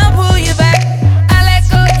and I'll pull you back. I let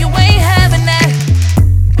go, you ain't having that.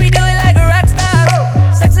 We do it like a rock star.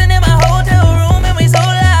 Sexing in my hotel room and we so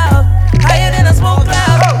loud. Higher than a smoke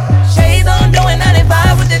cloud. Shades on, doing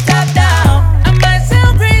 95 with the top down. I might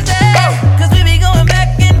sound crazy, cause we be going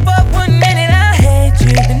back and forth. 1 minute I hate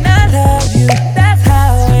you, then I love you. That's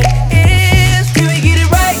how it is. Till we get it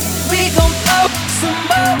right, we gon' blow some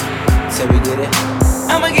more. Till we get it,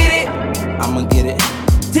 I'ma get it. I'ma get it.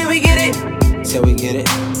 Till we get it, Till we get it.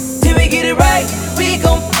 till we get it right, we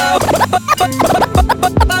gon' blow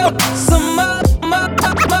some more.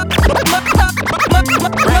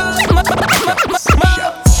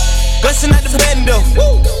 Bustin' out the bando,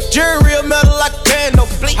 jury real metal like a candle.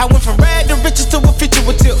 I went from rag to riches to a feature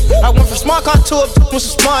with tip. I went from smart car to a with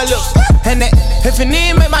some smart lips. And that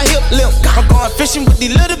Epiphany made my hip limp. I'm going fishing with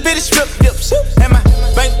these little bitty strip dips. And my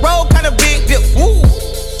bankroll kinda big dip. Woo,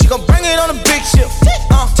 she gon' bring it on a big ship.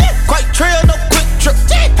 Quite trail, no quick trip.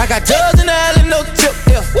 I got dubs in the alley, no tip.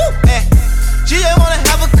 Yeah, woo, and she just wanna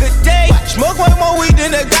have a good day. Smoke way more weed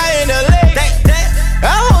than a guy in LA.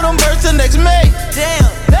 I hold them birds till next May. Damn,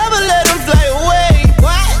 never let them fly away.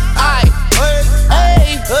 What? Aight,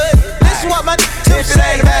 hey,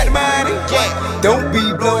 Don't be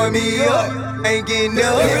blowing me up. Ain't getting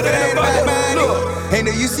up if it ain't about the money. Ain't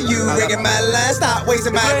no use to you ringing my line. Stop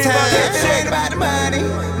wasting my time. If it ain't about the money,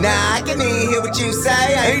 nah, I can even hear what you say.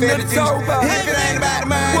 I ain't finna do. If it ain't about the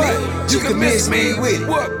money, you can miss me with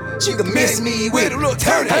it. You can miss me with it.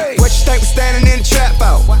 Turn it. Hey. What you think was standing in the trap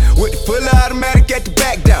out? With the full automatic at the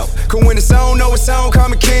back door. Cause when it's on, know it's on. Call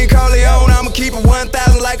me King Corleone. I'ma keep it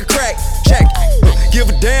 1,000 like a crack. Check it. Give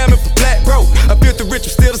a damn if I'm flat broke. I feel the rich,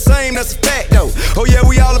 I'm still the same, that's a fact though. Oh yeah,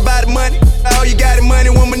 we all about the money. All you got is money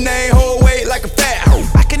when my name hold weight like a fat hoe.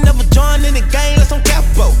 I can never join in the game unless I'm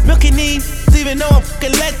capo. Milky need, even though I'm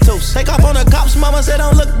fucking lactose. Take off on the cops, mama said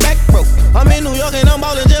don't look back, bro. I'm in New York and I'm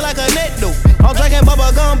ballin' just like a net dude. I'm drinking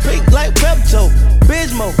bubble gum pink like Pepto.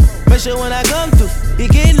 Bismo, make sure when I come through, he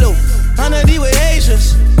get low. 100 D with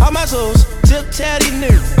Asians, all my souls, tip tatty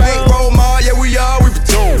new. Bankroll mall, yeah we all, we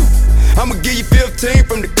platoon. I'ma give you 15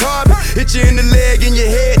 from the carbon. Hit you in the leg, in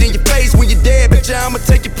your head, in your face when you're dead. Bitch, I'ma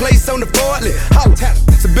take your place on the forklift. Holla,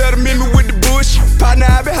 so better meet me with the bush. Partner,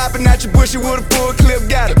 I been hopping out your bushy with a full clip.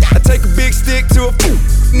 Got it. I take a big stick to a fool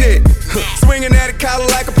neck. Swinging at a collar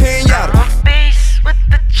like a pinata. I'm a beast with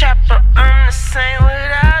the chopper, I'm the same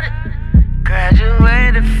without it.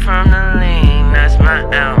 Graduated from the lean, that's my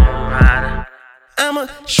alma mater. I'ma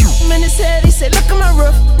shoot him in his head, he said, look at my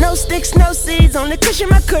roof. No sticks, no seeds, only cushion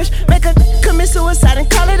my kush. Make a commit suicide and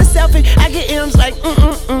call it a selfie. I get M's like,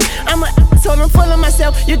 I'm a asshole, I'm full of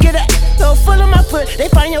myself. You get a so full of my foot. They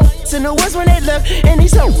find your in the woods when they look. And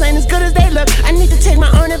these hoes ain't as good as they look. I need to take my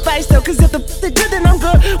own advice though, cause if the good, then I'm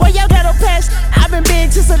good. Well, y'all got a pass. I've been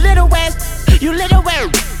big since a little ass. You little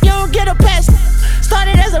ass, you don't get a pass.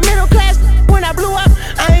 Started as a middle class. When I blew up,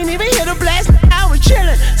 I ain't even hear the blast. I was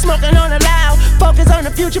chillin', smoking on the loud. Focus on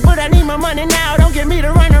the future, but I need my money now. Don't get me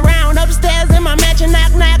to run around upstairs in my mansion.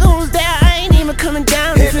 Knock, knock, who's there? I ain't even coming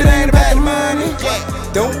down. If it ain't about the money,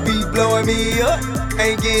 don't be blowing me up.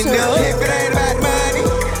 Ain't getting up. If it ain't about the money,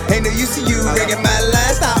 ain't no use to you ringing my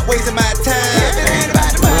line. Stop wasting my time. If it ain't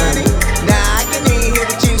about the money, nah, I can even hear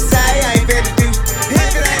what you say. I ain't finna do.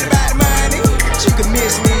 If it ain't about the money, you can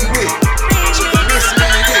miss me with it. You can miss me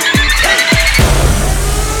with it.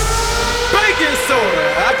 Baking soda,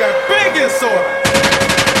 I got baking soda.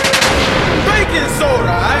 Baking soda,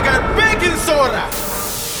 I got baking soda.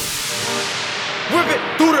 Whip it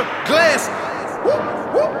through the glass.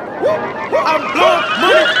 I'm blowing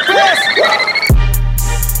money fast.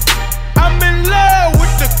 I'm in love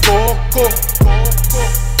with the coco.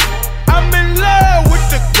 I'm in love with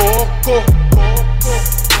the coco.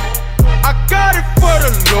 I got it for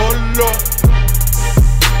the Lolo.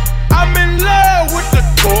 I'm in love with the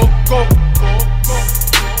coco.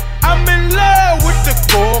 I'm in love with the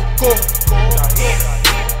coco.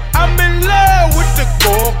 I'm in love with the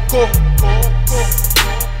coco.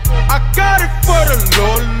 I got it for the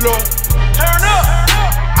Lolo. Turn up.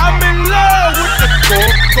 I'm in love with the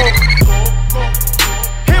coco.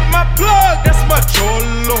 Hit my plug, that's my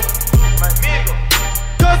cholo.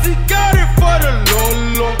 Cause he got it for the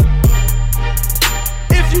Lolo.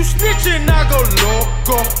 If you snitchin', I go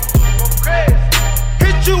loco.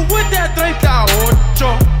 Hit you with that 38.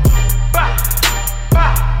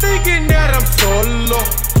 Thinking that I'm solo.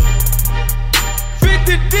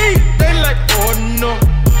 50 deep, they like, oh no.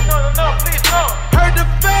 No, please no. Heard the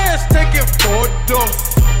fans taking photos.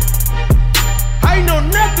 I know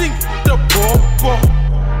nothing the popo.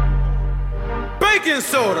 Baking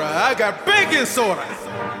soda, I got baking soda.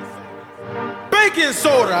 Baking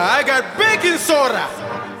soda, I got baking soda.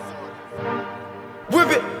 Whip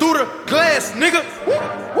it through the glass, nigga.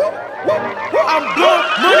 I'm blowing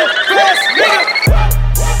money fast, nigga.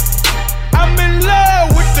 I'm in love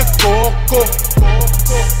with the coco.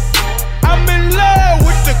 I'm in love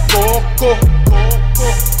with the coco.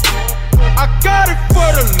 I got it for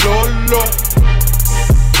the Lolo.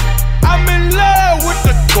 I'm in love with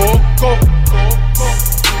the coco.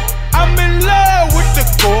 I'm in love with the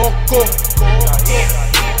coco.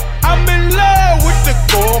 I'm in love with the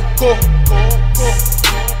coco.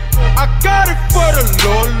 I got it for the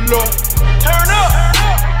Lolo. Turn up.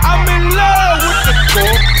 I'm in love with the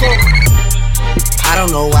coco. I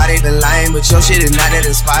don't know why they been lying, but your shit is not that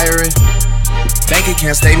inspiring. Bank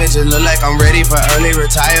account statement just look like I'm ready for early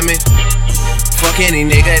retirement. Fuck any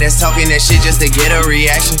nigga that's talking that shit just to get a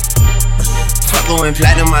reaction. Fuck going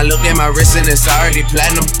platinum, I looked at my wrist and it's already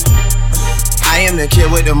platinum. I am the kid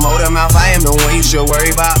with the motor mouth, I am the one you should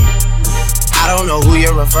worry about. I don't know who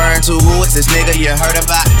you're referring to, who is this nigga you heard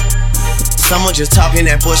about? Someone just talking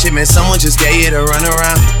that bullshit, man, someone just gave you the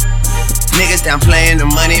runaround. Niggas down playing the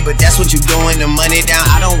money, but that's what you doing, the money down.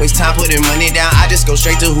 I don't waste time putting money down. I just go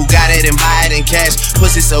straight to who got it and buy it in cash.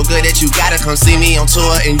 Pussy so good that you gotta come see me on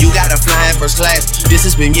tour, and you gotta fly in first class. This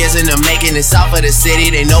has been years in the making. It's off of the city.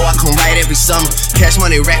 They know I come right every summer. Cash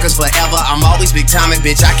Money Records forever. I'm always big timing,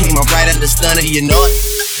 bitch. I came up right at the stunner. You know it.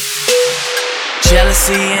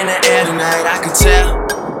 Jealousy in the air tonight. I can tell.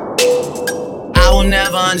 I will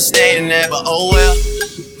never understand that, but oh well.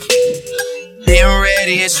 Being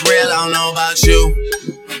ready, it's real. I don't know about you.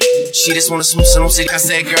 She just wanna smooth some shit. I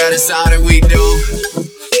said, girl, that's all that we do.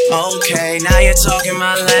 Okay, now you're talking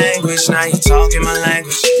my language. Now you're talking my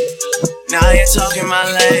language. Now you're talking my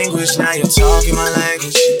language. Now you're talking my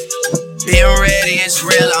language. Being ready, it's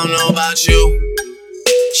real. I don't know about you.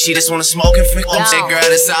 She just wanna smoke and freak. I'm saying, girl,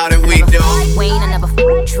 that's all that we do. Wayne, I never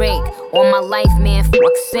fuck Drake. All my life, man,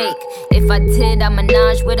 fuck's sake. If I did, I'd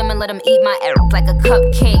menage with him and let him eat my ass like a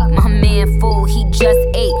cupcake. My man fool, he just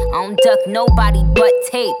ate. I don't duck nobody but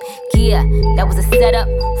tape. Yeah, that was a setup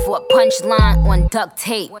for a punchline on duct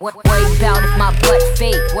tape. Worry about if my butt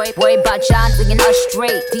fake. Worry about John singing us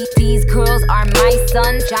straight. These girls are my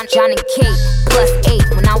sons, John and Kate,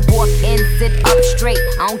 +8. When I walk in, sit up straight.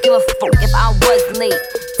 I don't give a fuck if I was late.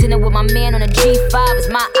 Dinner with my man on a G5 is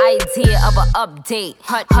my idea of an update.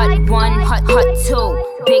 Hut 1, hut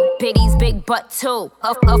 2. Big biddies, big butt 2.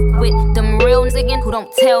 Up with them real niggas who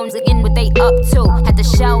don't tell niggas what they up to. Had to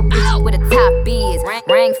show bitch where the top is.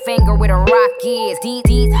 Ring finger where the rock is.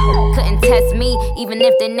 These couldn't test me even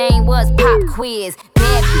if their name was Pop Quiz.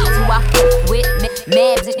 Bad bitches who I fuck with.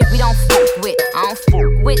 Mad bitches we don't fuck with. I don't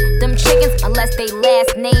fuck with them chickens unless they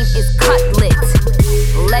last name is Cutlet.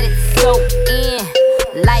 Let it soak in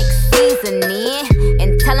like seasoning,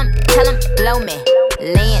 and tell him, blow me.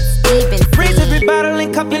 Lance Stevens. Freeze every bottle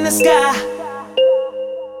and cup in the sky.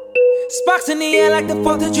 Sparks in the air like the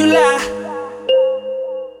 4th of July.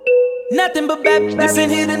 Nothing but bad bitches in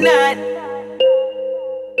here tonight.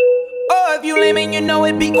 Oh, if you lame and you know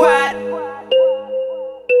it, be quiet.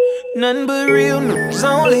 Nothing but real news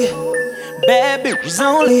only. Bad bitches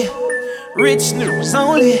only. Rich news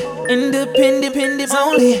only. Independent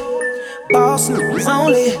only. Boss news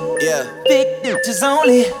only. Yeah. Thick bitches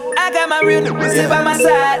only. I got my real niggas by my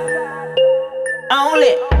side.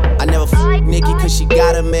 Only. I never f Nikki cause she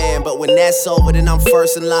got a man, but when that's over then I'm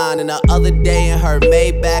first in line. And the other day in her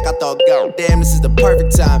Maybach I thought, God damn, this is the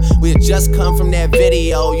perfect time. We had just come from that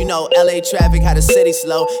video, you know LA traffic had the city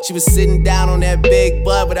slow. She was sitting down on that big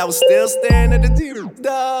butt, but I was still staring at the TV.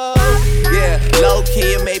 Yeah, low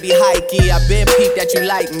key and maybe high key. I been peeped that you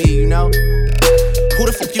like me, you know. Who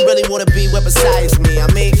the fuck you really wanna be with besides me? I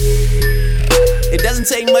mean, it doesn't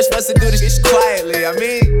take much for us to do this shit quietly. I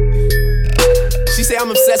mean, she say I'm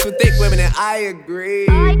obsessed with thick women, and I agree.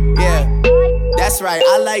 Yeah, that's right.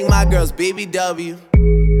 I like my girls BBW.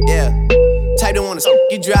 Yeah, type that wanna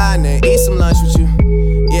you dry and then eat some lunch with you.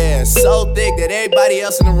 Yeah, so thick that everybody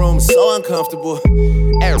else in the room is so uncomfortable.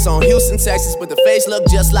 Eric's on Houston, Texas, but the face look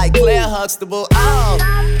just like Claire Huxtable. Oh,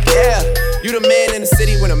 yeah. You the man in the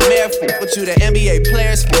city with a mayor fool. But you the NBA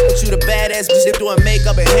players fool. But you the badass bitch doing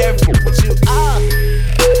makeup and hair fool. But you,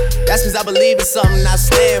 that's cause I believe in something and I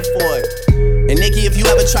stand for it. And Nikki, if you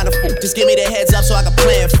ever try to fool, just give me the heads up so I can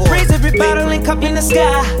plan for it. Raise every bottle and cup in the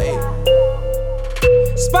sky.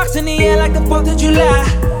 Sparks in the air like the 4th of July.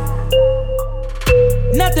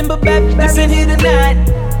 Nothing but bad bitches in here tonight.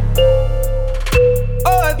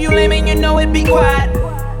 Oh, if you lame and you know it, be quiet.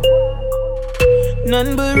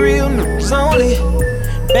 Nothing but real news only.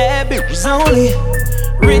 Bad bitches only.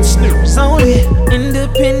 Rich news only.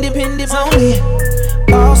 Independent only.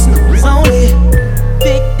 Boss news only.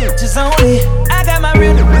 Thick bitches only. I got my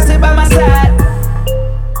real niggas by my side.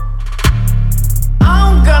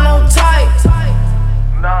 I don't got no type.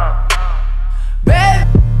 Nah. Bad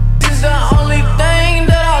is the only thing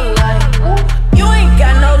that I like. You ain't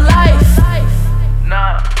got no life.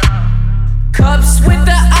 Nah. Cups with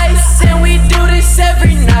the ice and we do this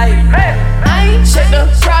every night. I ain't check the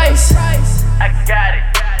price. I got it.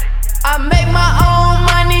 I make my own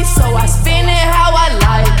money, so I spend it how I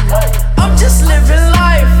like. I'm just living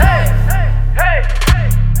life.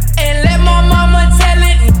 And let my mama tell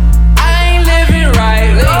it, I ain't living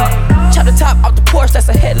right. Chop the top off the Porsche, that's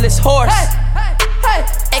a headless horse.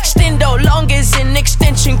 Extendo long as an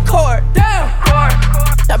extension cord.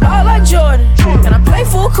 I ball like Jordan, and I play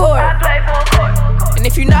full court. And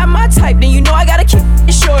if you're not my type, then you know I gotta keep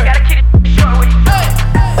it short.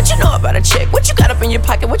 What you know about a chick? What you got up in your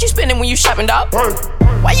pocket? What you spending when you shopping, dog?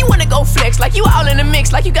 Why you wanna go flex? Like you all in the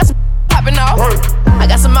mix, like you got some popping off. I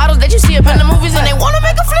got some models that you see up in the movies and they wanna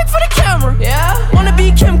make a flick for the camera. Yeah, wanna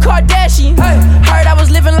be Kim Kardashian. Heard I was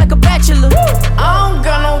living like a bachelor. I don't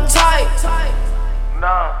got no type.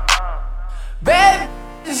 Baby,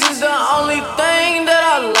 this is the only thing that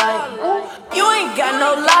I like. You ain't got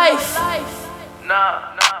no life.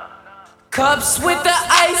 Nah. Cups with the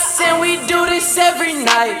ice, and we do this every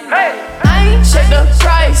night. I ain't check the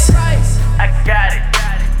price. I got it.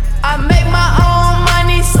 I make my own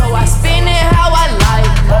money, so I spend it how I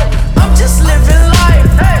like. I'm just living life.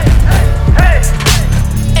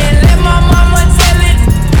 And let my mama tell it,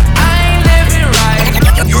 I ain't living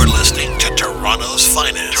right. You're listening to Toronto's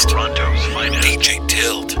finest. DJ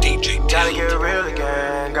Tilt. Gotta get real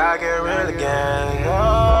again. Gotta get real again.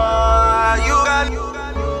 Oh, you got it,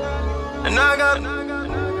 and I got it.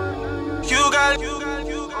 You got it,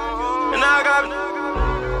 and I got it.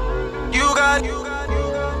 You got it,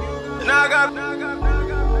 and I got it.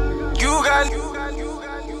 You got it.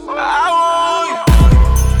 I want you.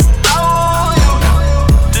 I want you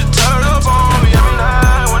to turn up on me every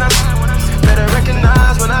night when I see you. Better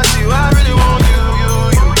recognize when I see you. I really want you.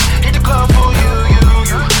 Hit the club for you.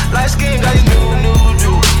 Light skin got you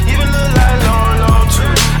new. Even look like long too.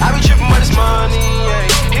 I be tripping with this money,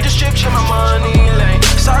 yeah. Hit the strip, check my money lane.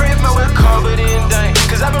 Sorry if my whip covered in dang,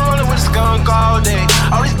 cause I been rolling with a skunk all day.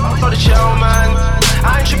 All these for the show, man.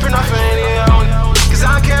 I ain't tripping off any of them, cause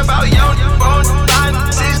I don't care about you. Bone,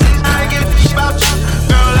 9, 6, I ain't give a shit about you.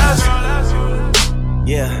 Girl, that's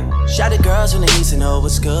yeah. Shout the girls from the east and know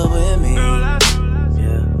what's good with me.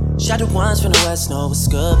 Yeah. Shout the ones from the west know what's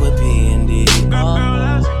good with P&D.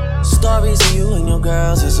 Oh. Stories of you and your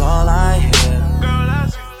girls is all I hear.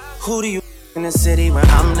 Who do you in the city when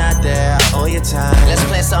I'm not there? I owe your time. Let's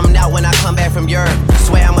plan something out when I come back from Europe.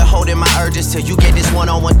 Swear I'm withholding my urges till you get this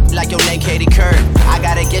one-on-one like your name Katie Kirk. I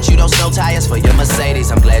gotta get you those snow tires for your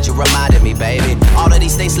Mercedes. I'm glad you reminded me, baby. All of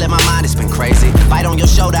these things slip my mind, it's been crazy. Bite on your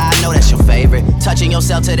shoulder, I know that's your favorite. Touching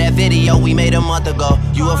yourself to that video we made a month ago.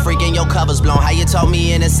 You a freak and your cover's blown. How you told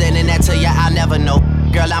me innocent and that to you, I'll never know.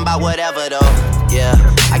 Girl, I'm about whatever though. Yeah,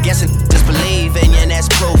 I guess it just believe in you and that's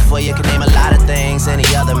proof for you. Can name a lot of things any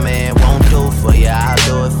other man won't do for you. I'll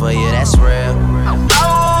do it for you, that's real. I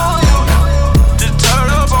want you to turn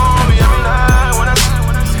up on me every night when I see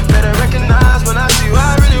you. Better recognize when I see you.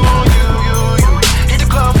 I really want you. Hit the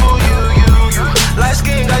club for you. Light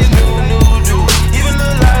skin got you new. Even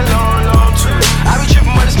look like long too. I be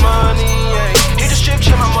tripping with this money, yeah. Hit the strip,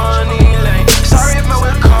 check my money lane. Sorry if my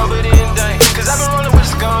whip covered in dang, cause I been rolling with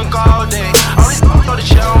a skunk all day. All these for the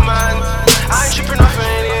show, man. I ain't tripping off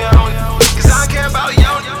any of them, cause I don't care about you.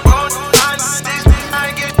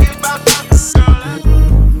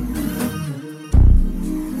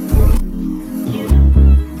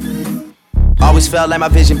 Always felt like my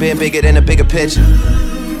vision been bigger than a bigger picture.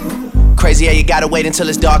 Crazy how you gotta wait until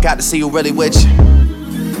it's dark out to see who really with you.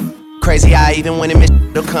 Crazy how even when it miss,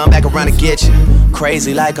 it'll come back around to get you.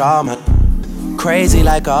 Crazy like all my.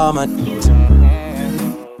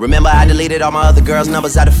 Remember I deleted all my other girls'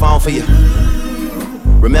 numbers out the phone for you.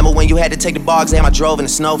 Remember when you had to take the bar exam I drove in the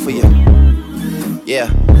snow for you. Yeah,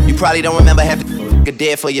 you probably don't remember half the I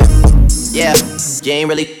did for you. Yeah, you ain't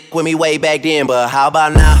really with me way back then, but how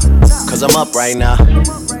about now? Cause I'm up right now,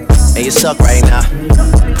 and you suck right now.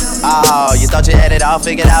 Oh, you thought you had it all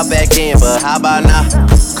figured out back then, but how about now?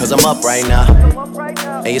 Cause I'm up right now,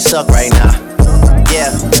 and you suck right now.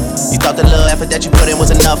 Yeah, you thought the little effort that you put in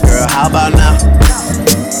was enough, girl, how about now?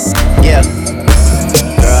 Yeah,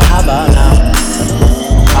 girl, how about now?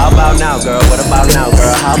 How about now, girl, what about now,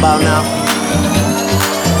 girl, how about now?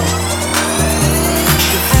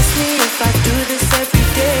 You asked me if I do this every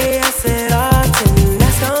day, I said often.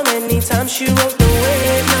 Asked how many times she wrote the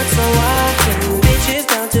wave, not so often. Bitches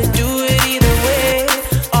down to do it either way,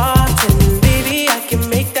 often. Baby, I can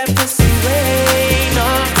make that pussy rain,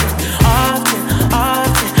 often.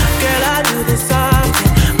 Girl, I do this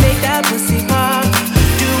often. Make that pussy pop,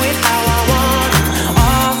 do it how I want it,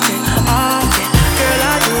 often. Girl,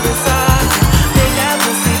 I do this often. Make that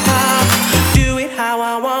pussy pop, do it how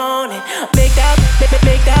I want it. Make that pussy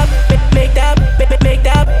pop it.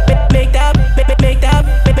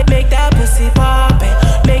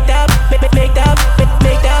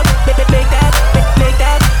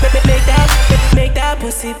 Make that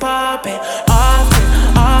pussy pop it. Often.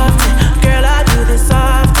 Girl, I do this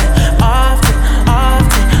often.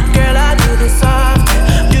 Girl, I do this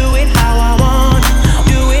often. Do it how I want it.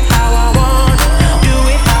 Do it how I want it. Do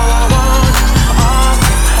it how I want it.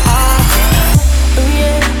 Often.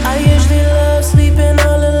 Yeah, I usually love sleeping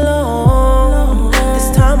all alone. This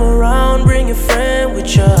time around, bring a friend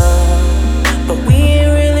with you. But we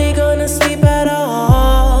ain't really gonna sleep at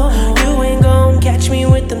all. You ain't gon' catch me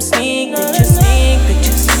with them sneak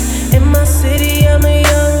pictures. In my city, I'm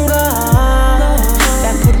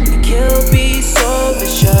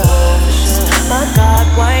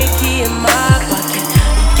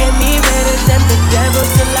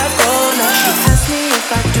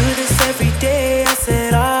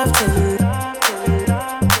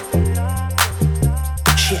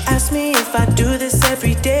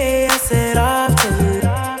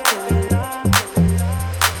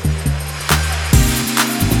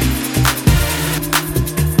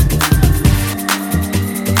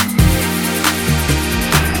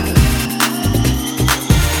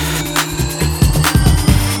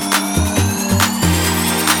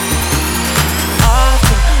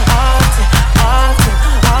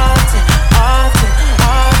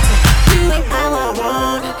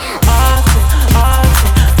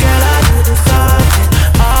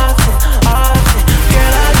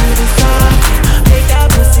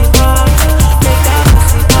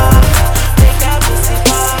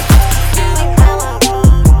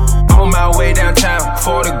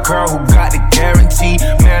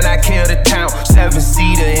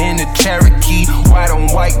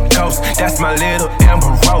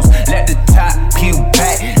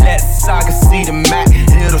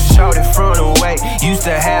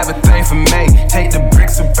for May. Take the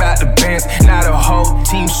bricks about the bands, not a whole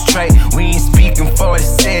team straight. We ain't speaking for the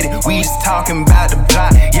city, we just talking about the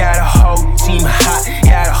block. Yeah, the whole team hot,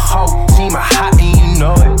 yeah, the whole team hot, and you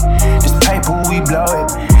know it. This paper, we blow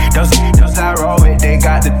it. Those I roll it, they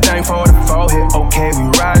got the thing for the forehead. Okay, we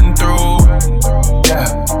riding through, yeah.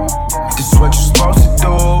 This is what you supposed to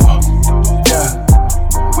do, yeah.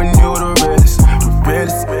 When you the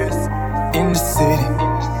realest in the city.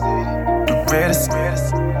 The realest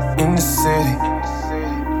in the city.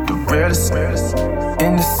 The realest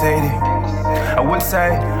in the city. I would say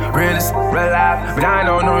realest, real life, but I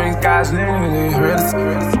don't know these guys living the realest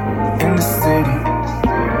in the city.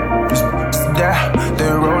 Yeah,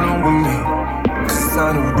 they're rolling with me, 'cause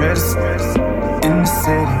I'm the realest in the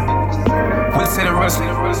city. We'll say the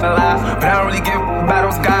realest alive, but I don't really give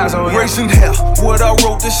about those guys over here. Raising hell, what I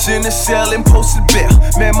wrote this in a cell and posted bail.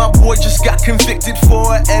 Man, my boy just got convicted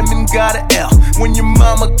for an M and got an L. When your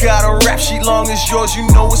mama got a rap sheet long as yours, you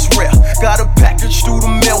know it's real. Got a package through the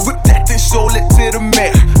mail, whip that thing, sold it to the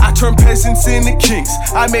mayor. I turned peasants into kings,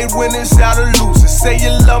 I made winners out of losers. Say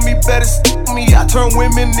you love me, better me, I turn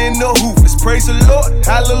women into hoovers. Praise the Lord,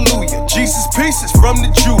 hallelujah. Jesus pieces from the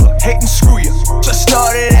jeweler, hating screw ya. Just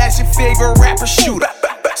started as your favorite rapper shooter.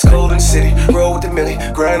 It's cold in the city, roll with the milli.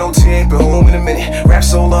 Grind on 10, but home in a minute. Rap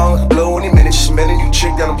so long, blow any minute. Just met a new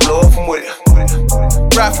chick, down the blow up from with it.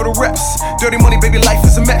 Ride for the reps, dirty money, baby, life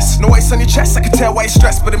is a mess. No ice on your chest, I can tell why you're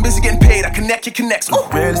stressed, but I'm busy getting paid, I connect your connects. The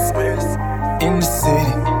realest in the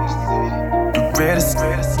city. The realest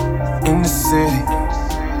in the city.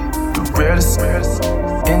 The realest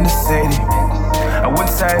in the city. I would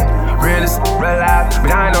say realest, real life,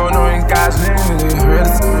 but I don't know these guys living the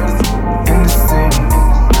realest in the city.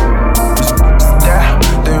 Yeah,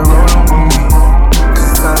 they rollin' with me,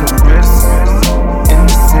 'cause I'm the realest in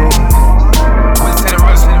the city. Would say the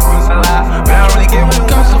realest alive, but I don't really give a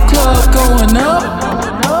got the club going up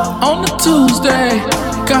on a Tuesday.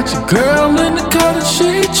 Got your girl in the cut and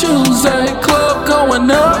she Tuesday. Club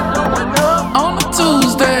going up on a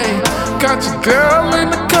Tuesday. Got your girl in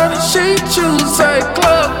the cut and she Tuesday.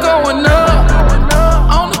 Club going up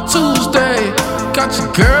on a Tuesday. Got your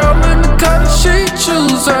girl in the cut and she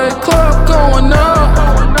Tuesday. Club going up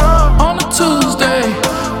on a Tuesday.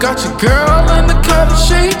 Got your girl in the cut and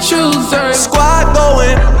she Tuesday. Squad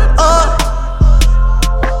going up.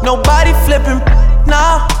 Nobody flipping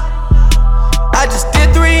now. I just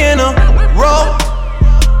did 3 in a row.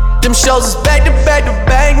 Them shows is back to back to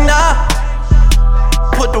back now.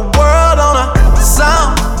 Put the world on a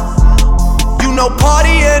sound. You know,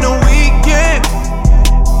 party in the weekend.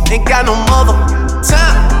 Ain't got no mother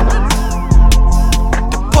time.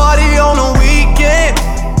 The party on the weekend.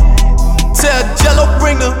 Tell Jello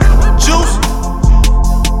bring the juice.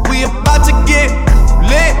 We about to get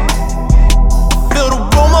lit. Fill the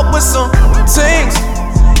room up with some things.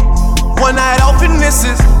 One night off and this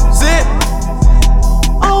is it.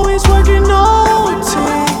 Always working OT.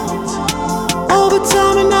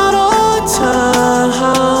 Overtime and not all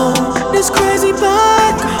time. This crazy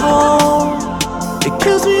back home. It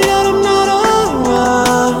kills me that I'm not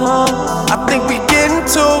around. I think we getting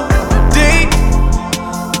too deep.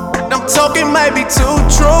 I'm talking might be too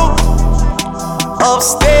true.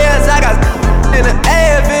 Upstairs I got in the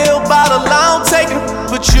Advil bottle. I don't take it,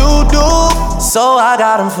 but you do. So I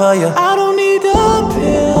got them for you. I don't need the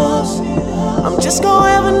pills. I'm just gonna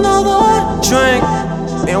have another drink.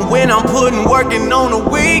 And when I'm putting working on the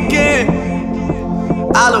weekend,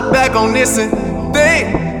 I look back on this and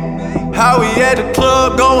think how we at the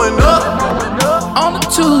club going up on a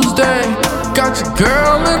Tuesday. Got your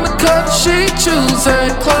girl in the cut, she Tuesday.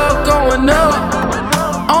 Club going up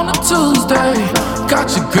on a Tuesday.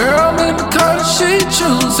 Got your girl in the cut, she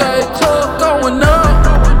Tuesday. Club going up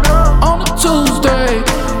on a Tuesday.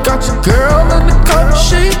 Got your girl in the cut,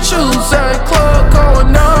 she Tuesday. Club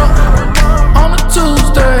going up on a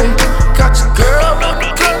Tuesday. Got your girl in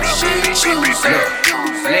the cut, she Tuesday.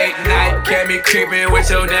 Late night, kept me creeping with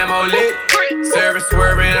your demo lit. Service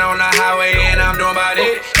swerving on the highway and I'm doing about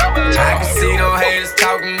it. I can see no haters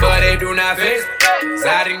talking, but they do not face. So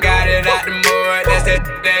I done got it out the mud, that's that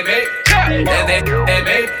make. That's that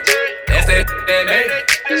make. That's that make.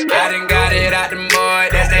 I done got it out the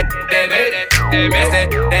mud, that's that make. That's that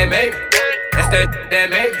make. That's that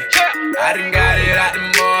make. I done got it out the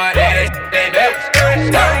mud, that's that make. I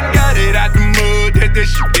done got it out the mud, that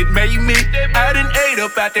shit it made me. I done ate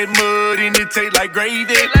up out that mud and it taste like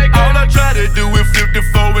gravy. All I try to do is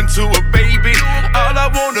 54 into a baby. All I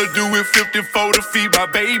wanna do is 54 to feed my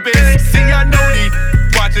baby. See, I know these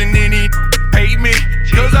watching any hate me,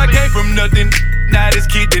 cause I came from nothing. Now this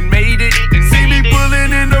kid done made it. See me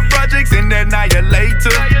pulling in the projects and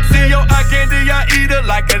annihilator. See your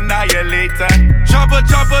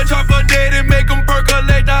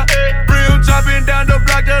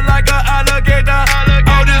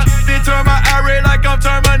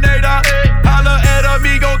feature. Holla at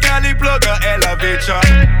amigo, Cali plugger, elevator.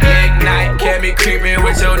 Ignite, kept me creeping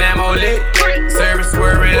with your damn old lit. Service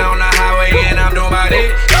swerving on the highway and I'm doing my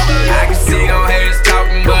dick. I can see gon' haters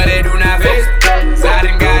talking, but they do not face. So I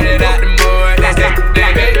done got it out the mud. That's that,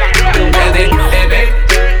 baby. That's that, baby.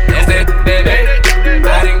 That's that, baby.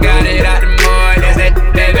 I done got it out the mud. That's that,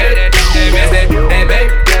 baby. That's that, baby.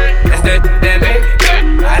 That's that, baby.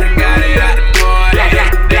 I done got it out the mud. That's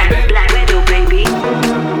that, baby.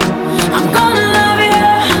 I'm gonna love you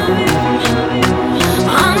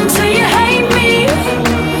until you hate me,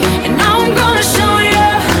 and I'm gonna show you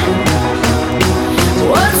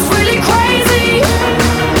what's really crazy.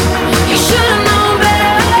 You should've known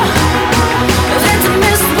better than to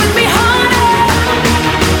mess with me harder.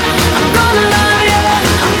 I'm gonna love you,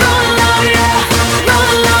 I'm gonna love you,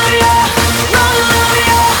 gonna love you, gonna love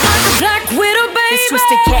you like a black widow, baby. This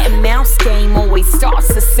twisted cat and mouse game always starts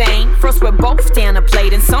the same. First we're both down a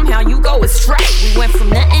plate and somehow you go astray. We went from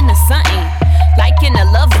nothing to something, like in a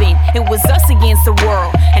loving. It was us against the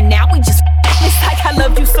world, and now we just it's like I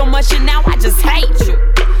loved you so much and now I just hate you.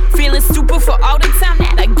 Feeling stupid for all the time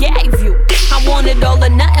that I gave you. I wanted all or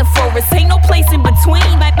nothing for us, ain't no place in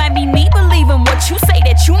between. Might be me believing what you say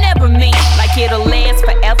that you never mean. Like it'll last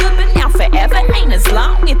forever, but now forever ain't as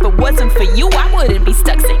long. If it wasn't for you, I wouldn't be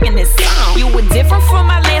stuck singing this song. You were different from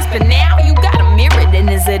my last, but now you got a mirror. And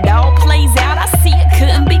as it all plays out, I see it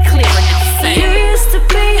couldn't be clearer now. You used to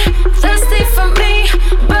be thirsty for me,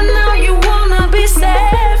 but now you wanna be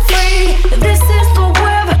set free. This is the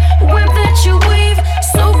web that you weave.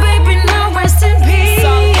 So baby, now rest in peace. It's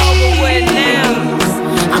all over with now.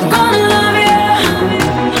 I'm gonna love you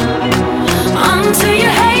until you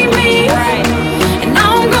hate me, Right. and now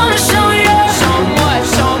I'm gonna show you Show 'em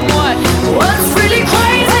what? what's really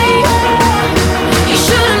crazy. You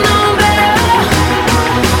should've known better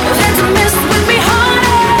than to mess with me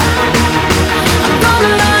harder. I'm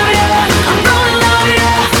gonna love you, I'm gonna love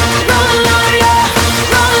you, gonna love you,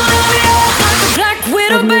 gonna love you like a black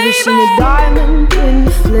widow, I've never baby. seen a diamond in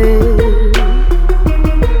the flesh.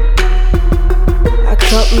 I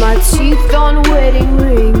cut my teeth on wedding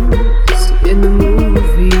rings in the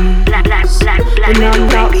movies, and I'm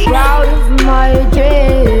not proud of my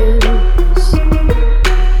address.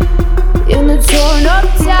 In a torn up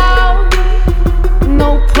town, no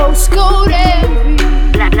postcode envy.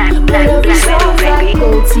 But every song's like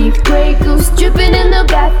gold teeth, grey goose dripping in the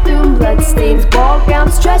bathroom, bloodstains, ball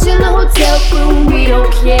gowns, trash in the hotel room. We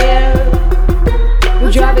don't care.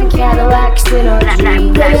 We're driving Cadillacs in our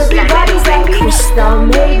dreams. But everybody's like crystal,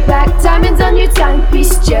 Maybach, diamonds on your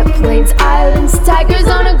timepiece, jet planes, islands, tigers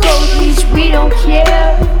on a gold leash. We don't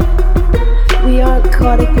care. We aren't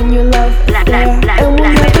caught up in your love affair, and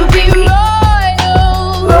we'll never be royal.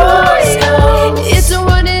 It's a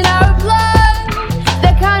run in our blood.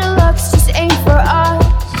 That kind of luck's just ain't for us.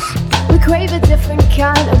 We crave a different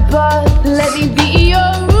kind of buzz. Let me be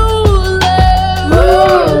your ruler.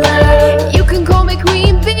 You can call me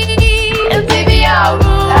Queen Bee, and baby I'll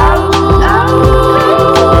rule.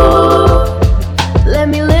 Let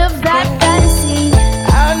me live that fantasy.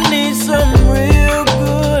 I need some real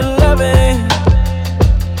good loving,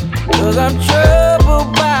 'cause I'm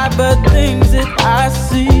troubled by the things that I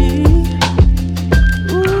see.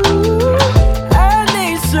 Ooh, I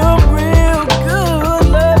need some real good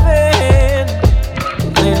loving.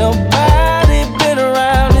 Ain't nobody been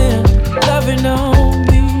around here loving on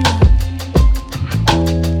me.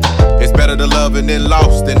 It's better to love and then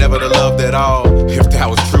lost than never to love at all. If that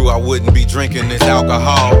was true, I wouldn't be drinking this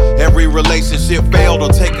alcohol. Every relationship failed or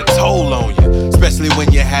take a toll on you, especially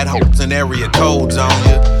when you had hopes and area codes on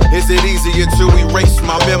you. Is it easier to erase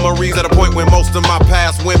my memories at a point when most of my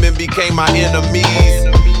past women became my enemies?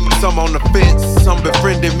 Some on the fence, some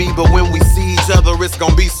befriended me, but when we see each other, it's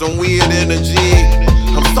gonna be some weird energy.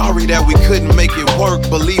 I'm sorry that we couldn't make it work.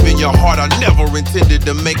 Believe in your heart, I never intended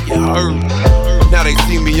to make you hurt. Now they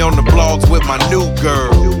see me on the blogs with my new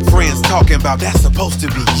girl. Friends talking about that's supposed to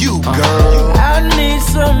be you, girl. I need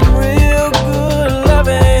some real good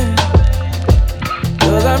loving,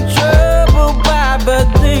 'cause I'm troubled by the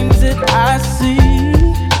things that I see.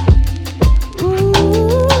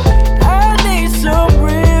 Ooh, I need some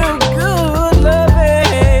real good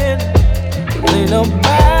loving. Ain't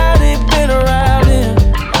nobody been around here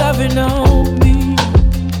loving on me.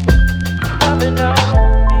 Loving on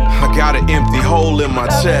me. I got an empty hole in my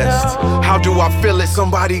chest. How do I feel it?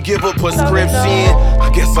 Somebody give a prescription. I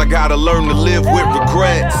guess I gotta learn to live with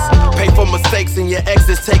regrets. Pay for mistakes and your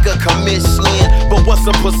exes take a commission. But what's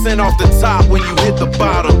plus a percent off the top when you hit the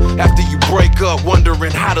bottom. After you break up,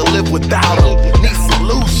 wondering how to live without them. Need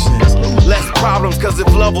solutions, less problems, cause if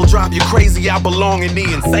love will drive you crazy, I belong in the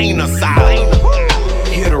insane asylum.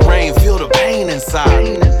 Hear the rain, feel the pain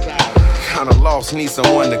inside. Kinda lost, need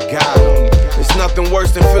someone to guide. It's nothing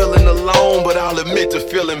worse than feeling alone, but I'll admit to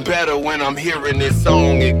feeling better when I'm hearing this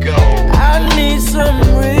song. It goes, I need some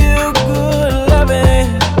real good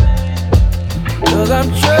loving, cause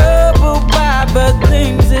I'm troubled by the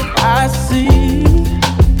things that I see.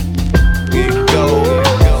 It goes,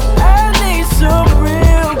 I need some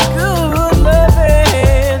real good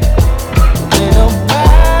loving. Ain't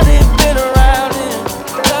nobody been around here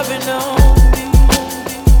loving on me.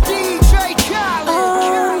 DJ Khaled. Oh,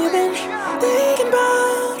 you've been thinking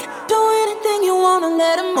about doing anything you wanna,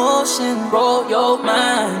 let emotion roll your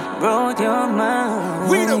mind, roll your mind.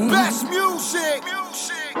 We the best music.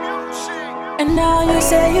 And now you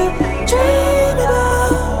say you dream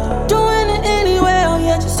about doing it anywhere. Oh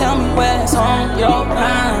yeah, just tell me where it's on your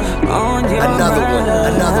mind, on your mind. Another one.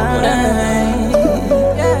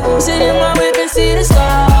 Yeah. Sit in my whip and see the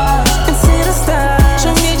stars, and see the stars.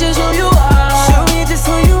 Show me just who you are, show me just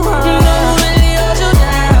who you are. You know who really holds you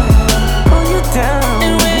down, hold you down.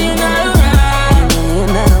 And when you're not around,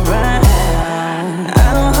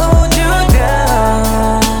 I don't hold you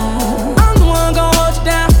down. I'm the one gon' hold you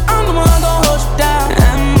down. I'm the one gon' hold you down.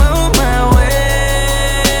 I'm on my way.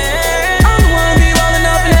 I'm the one be rolling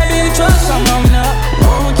up in that Billy truck. So I'm rolling up.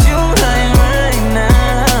 Won't you right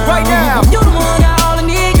now? Right now. You the one got all I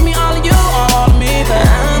need. Give me all of you, all of me. But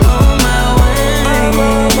I'm on my way.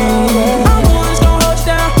 I'm the one that's gon' hold you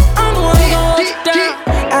down. I'm the one gon' hold you down.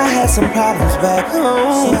 I had some problems back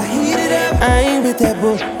home, so I heated up. I ain't with that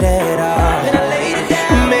bull at all. And I laid it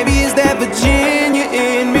down. Maybe it's that Virginia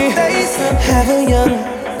in me. Have a young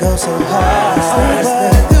go so hard.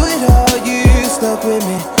 But through it all, you stuck with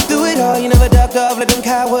me. Through it all, you never ducked off like them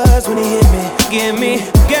cowards when he hit me. Give me,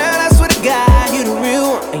 girl, I swear to God, you the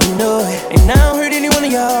real one, and you know it. And I don't hurt any one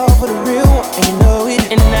of y'all for the real one, and you know it.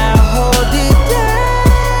 And I'll hold it down,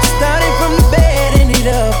 starting from the bed, ended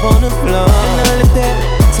up on the floor. And I lift that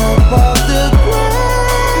top off the ground.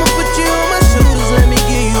 I'ma put you on my shoulders, let me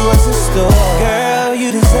give you what's in store. Girl,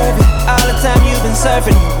 you deserve it. All the time you've been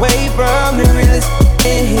surfing away from the realest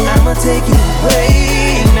in here. I'ma take you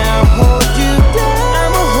away, and I'll hold you down.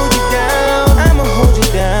 I'ma hold you down. I'ma hold you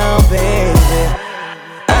down, baby.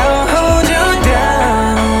 I'll hold you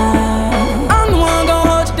down. I'm the one gon'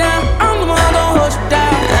 hold you down. I'm the one gon' hold you down.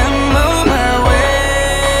 I'm on my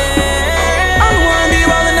way. I'm the one be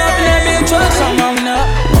rolling up in that big truck. So I'm rolling up.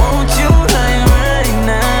 Won't you right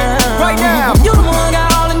now? Right now. You the one got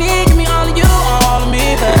all I need. Give me all of you, all of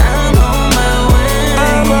me. But I'm on my way.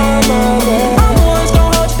 I'm the one that's gon'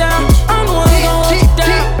 hold you down. I'm the one gon' hold you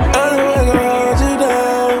down. I'm the one gonna hold you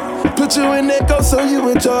down. Put you in that go so you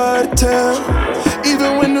enjoy the town.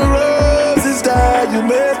 Even when the roses die, you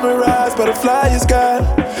mesmerized by the flyer sky.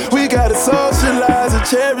 We gotta socialize and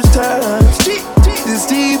cherish time. It's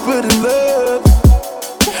deeper than love.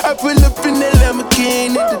 I pull up in that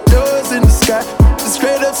Lamborghini, the doors in the sky. It's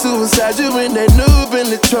straight up suicide, you in that noob in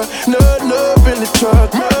the truck. No, noob in the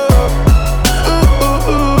truck, no. Ooh,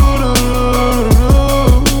 ooh, ooh, ooh,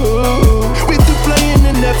 ooh. We through playing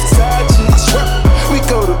in that Versace. We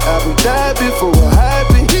go to Abu Dhabi for a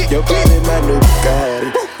hobby. Your body, my new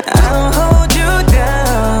Bugatti. I'll hold you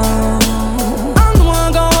down. I'm the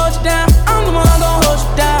one gon' hold you down. I'm the one gon' hold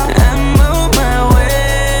you down. I'm on my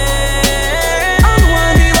way. I'm the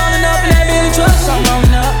one be rolling up in that Billy truck. So I'm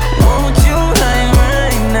rolling up. Won't you right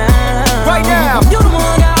now? Right now. You the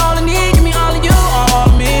one got all I need. Give me all of you,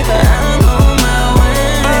 all of me. But I'm on my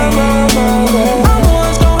way. I'm the one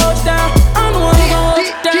that's gon' hold you down. I'm the one gon' hold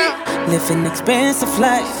you down. Living expensive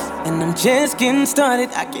life, and I'm just getting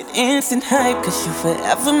started. I get instant hype, cause you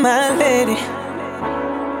forever my lady,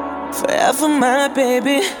 forever my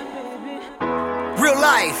baby. Real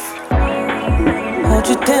life. Hold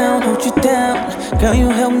you down, girl, you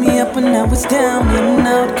held me up when I was down and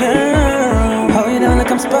out, girl. Hold you down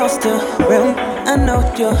like I'm supposed to. Real, I know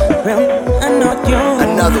you're real, I know you're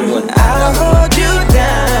Another one. I'll hold you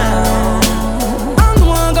down. I'm the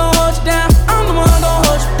one gon' hold you down. I'm the one gon'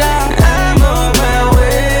 hold you down. I'm on my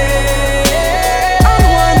way. I'm the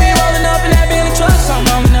one be rolling up in that Billy truck. So I'm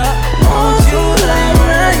rolling up. Won't you like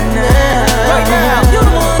right now? Right now. You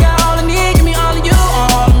the one got all I need. Give me all of you,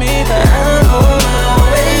 all of me. But I'm on my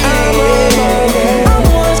way. I'm the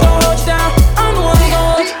one that's gon' hold you down. I'm the one gon'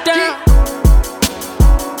 hold you down.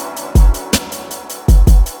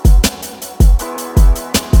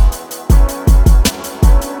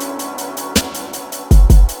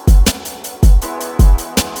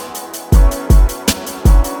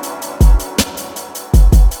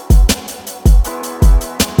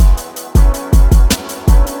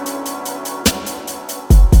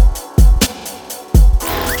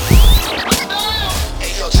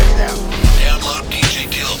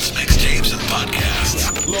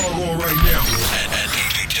 Log on right now. At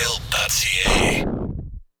DJTilt.ca.